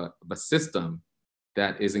of a system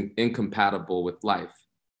that is incompatible with life.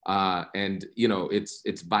 And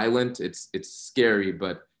it's violent, it's scary,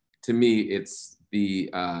 but to me, it's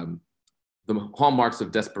the hallmarks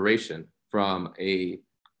of desperation from a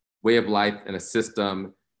way of life and a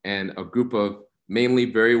system and a group of mainly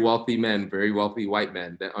very wealthy men, very wealthy white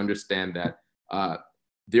men that understand that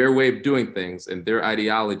their way of doing things and their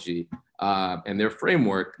ideology and their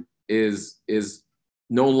framework is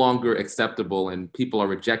no longer acceptable, and people are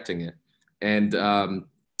rejecting it. And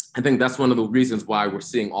I think that's one of the reasons why we're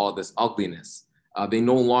seeing all of this ugliness. They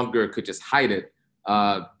no longer could just hide it.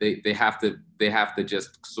 They have to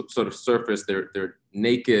just sort of surface their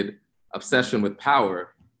naked obsession with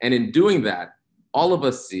power. And in doing that, all of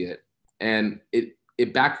us see it, and it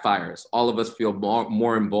backfires. All of us feel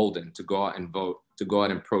more emboldened to go out and vote, to go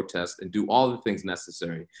out and protest, and do all the things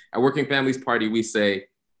necessary. At Working Families Party, we say,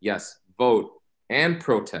 yes, vote and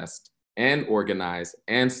protest and organize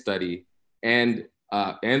and study, and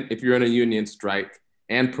if you're in a union, strike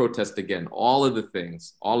and protest again. All of the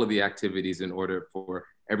things, all of the activities, in order for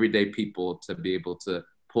everyday people to be able to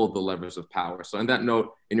pull the levers of power. So on that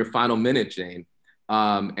note, in your final minute, Jane,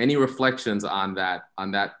 any reflections on that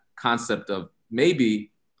concept of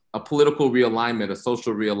maybe a political realignment, a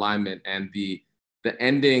social realignment, and the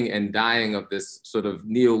ending and dying of this sort of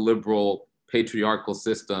neoliberal patriarchal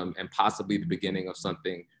system, and possibly the beginning of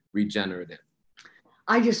something regenerative?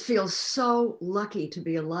 I just feel so lucky to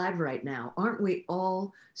be alive right now. Aren't we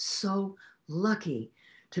all so lucky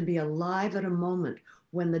to be alive at a moment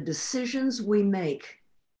when the decisions we make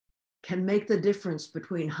can make the difference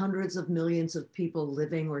between hundreds of millions of people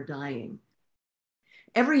living or dying?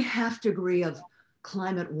 Every half degree of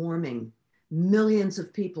climate warming, millions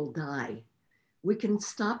of people die. We can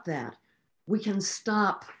stop that. We can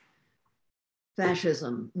stop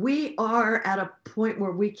fascism. We are at a point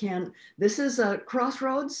where we can, this is a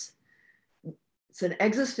crossroads. It's an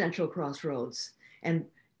existential crossroads. And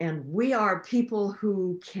we are people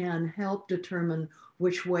who can help determine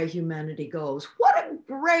which way humanity goes. What a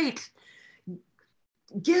great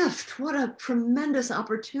gift. What a tremendous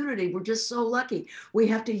opportunity. We're just so lucky. We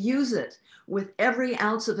have to use it with every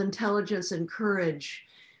ounce of intelligence and courage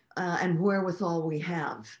and wherewithal we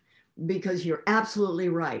have, because you're absolutely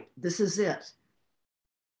right. This is it.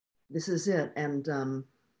 This is it. And,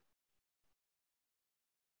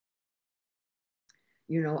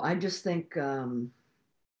 you know, I just think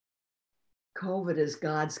COVID is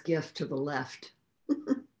God's gift to the left.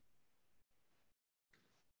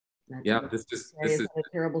 Yeah, this is a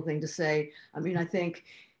terrible thing to say. I mean, I think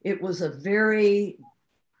it was a very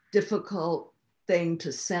difficult thing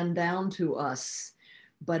to send down to us,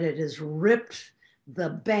 but it has ripped the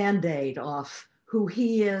Band-Aid off who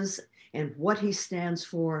he is and what he stands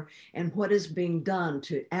for and what is being done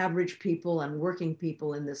to average people and working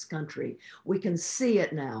people in this country. We can see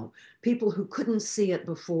it now. People who couldn't see it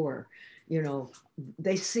before, you know,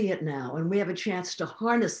 they see it now, and we have a chance to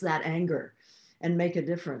harness that anger and make a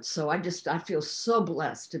difference. So I feel so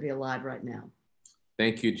blessed to be alive right now.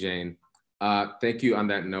 Thank you, Jane. Thank you on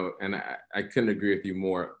that note. And I couldn't agree with you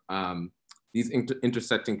more. These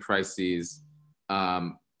intersecting crises,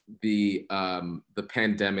 the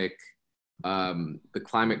pandemic, the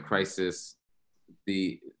climate crisis,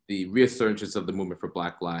 the resurgence of the movement for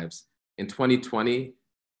Black lives. In 2020,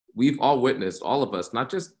 we've all witnessed, all of us, not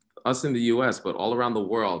just us in the US, but all around the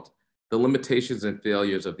world, the limitations and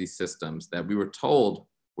failures of these systems that we were told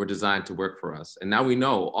were designed to work for us. And now we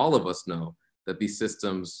know, all of us know, that these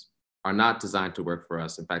systems are not designed to work for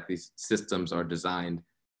us. In fact, these systems are designed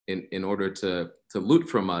in order to loot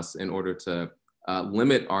from us, in order to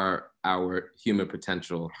limit our human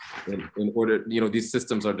potential. In order, you know, these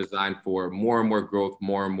systems are designed for more and more growth,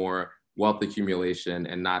 more and more wealth accumulation,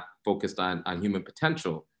 and not focused on human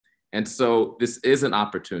potential. And so this is an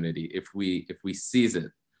opportunity if we seize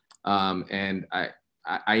it. And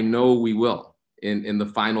I know we will in the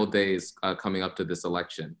final days coming up to this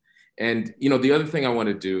election. And, you know, the other thing I want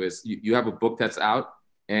to do is you have a book that's out,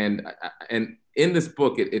 and in this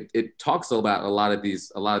book, it talks about a lot of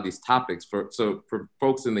these topics. So for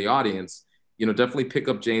folks in the audience, you know, definitely pick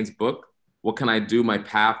up Jane's book, What Can I Do? My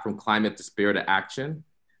Path from Climate Despair to Action.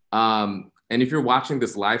 And if you're watching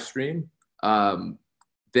this live stream,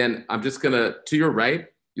 then I'm just gonna, to your right,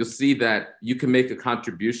 you'll see that you can make a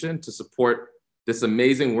contribution to support this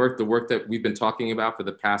amazing work, the work that we've been talking about for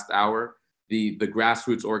the past hour, the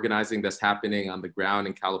grassroots organizing that's happening on the ground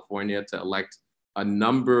in California to elect a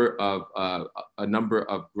number of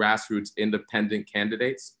grassroots independent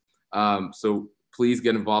candidates. So please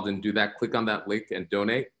get involved and do that. Click on that link and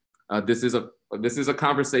donate. This is a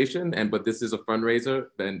conversation, but this is a fundraiser,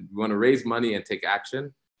 and we want to raise money and take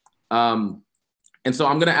action. And so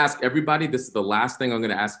I'm going to ask everybody, this is the last thing I'm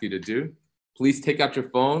going to ask you to do. Please take out your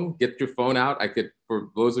phone, get your phone out. For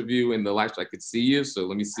those of you in the live, I could see you. So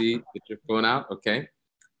let me see, get your phone out, okay?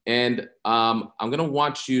 And I'm going to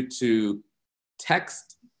want you to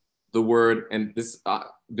text the word, and this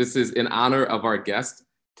is in honor of our guest,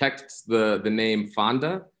 text the name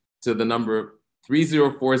Fonda to the number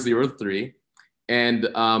 30403, and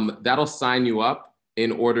that'll sign you up in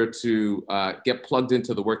order to get plugged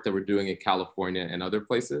into the work that we're doing in California and other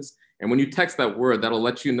places. And when you text that word, that'll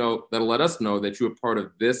let us know that you are part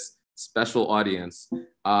of this special audience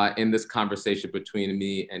in this conversation between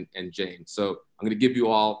me and Jane. So I'm going to give you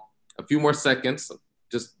all a few more seconds.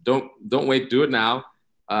 Just don't wait, do it now.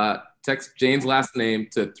 Text Jane's last name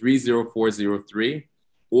to 30403.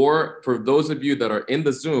 Or for those of you that are in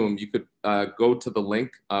the Zoom, you could go to the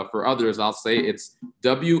link. For others, I'll say it's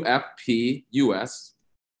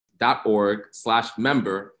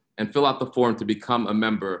wfpus.org/member and fill out the form to become a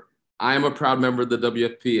member. I am a proud member of the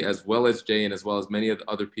WFP, as well as Jane, as well as many of the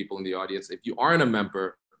other people in the audience. If you aren't a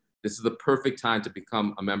member, this is the perfect time to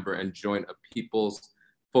become a member and join a people's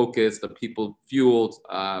focused, a people-fueled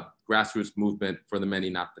grassroots movement for the many,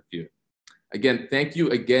 not the few. Again, thank you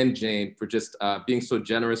again, Jane, for just being so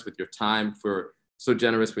generous with your time, for so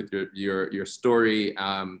generous with your story,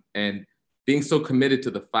 and being so committed to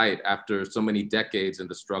the fight after so many decades in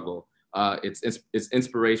the struggle. It's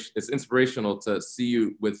inspirational to see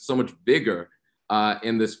you with so much vigor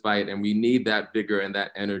in this fight, and we need that vigor and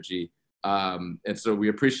that energy. And so we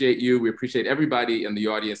appreciate you. We appreciate everybody in the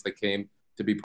audience that came to be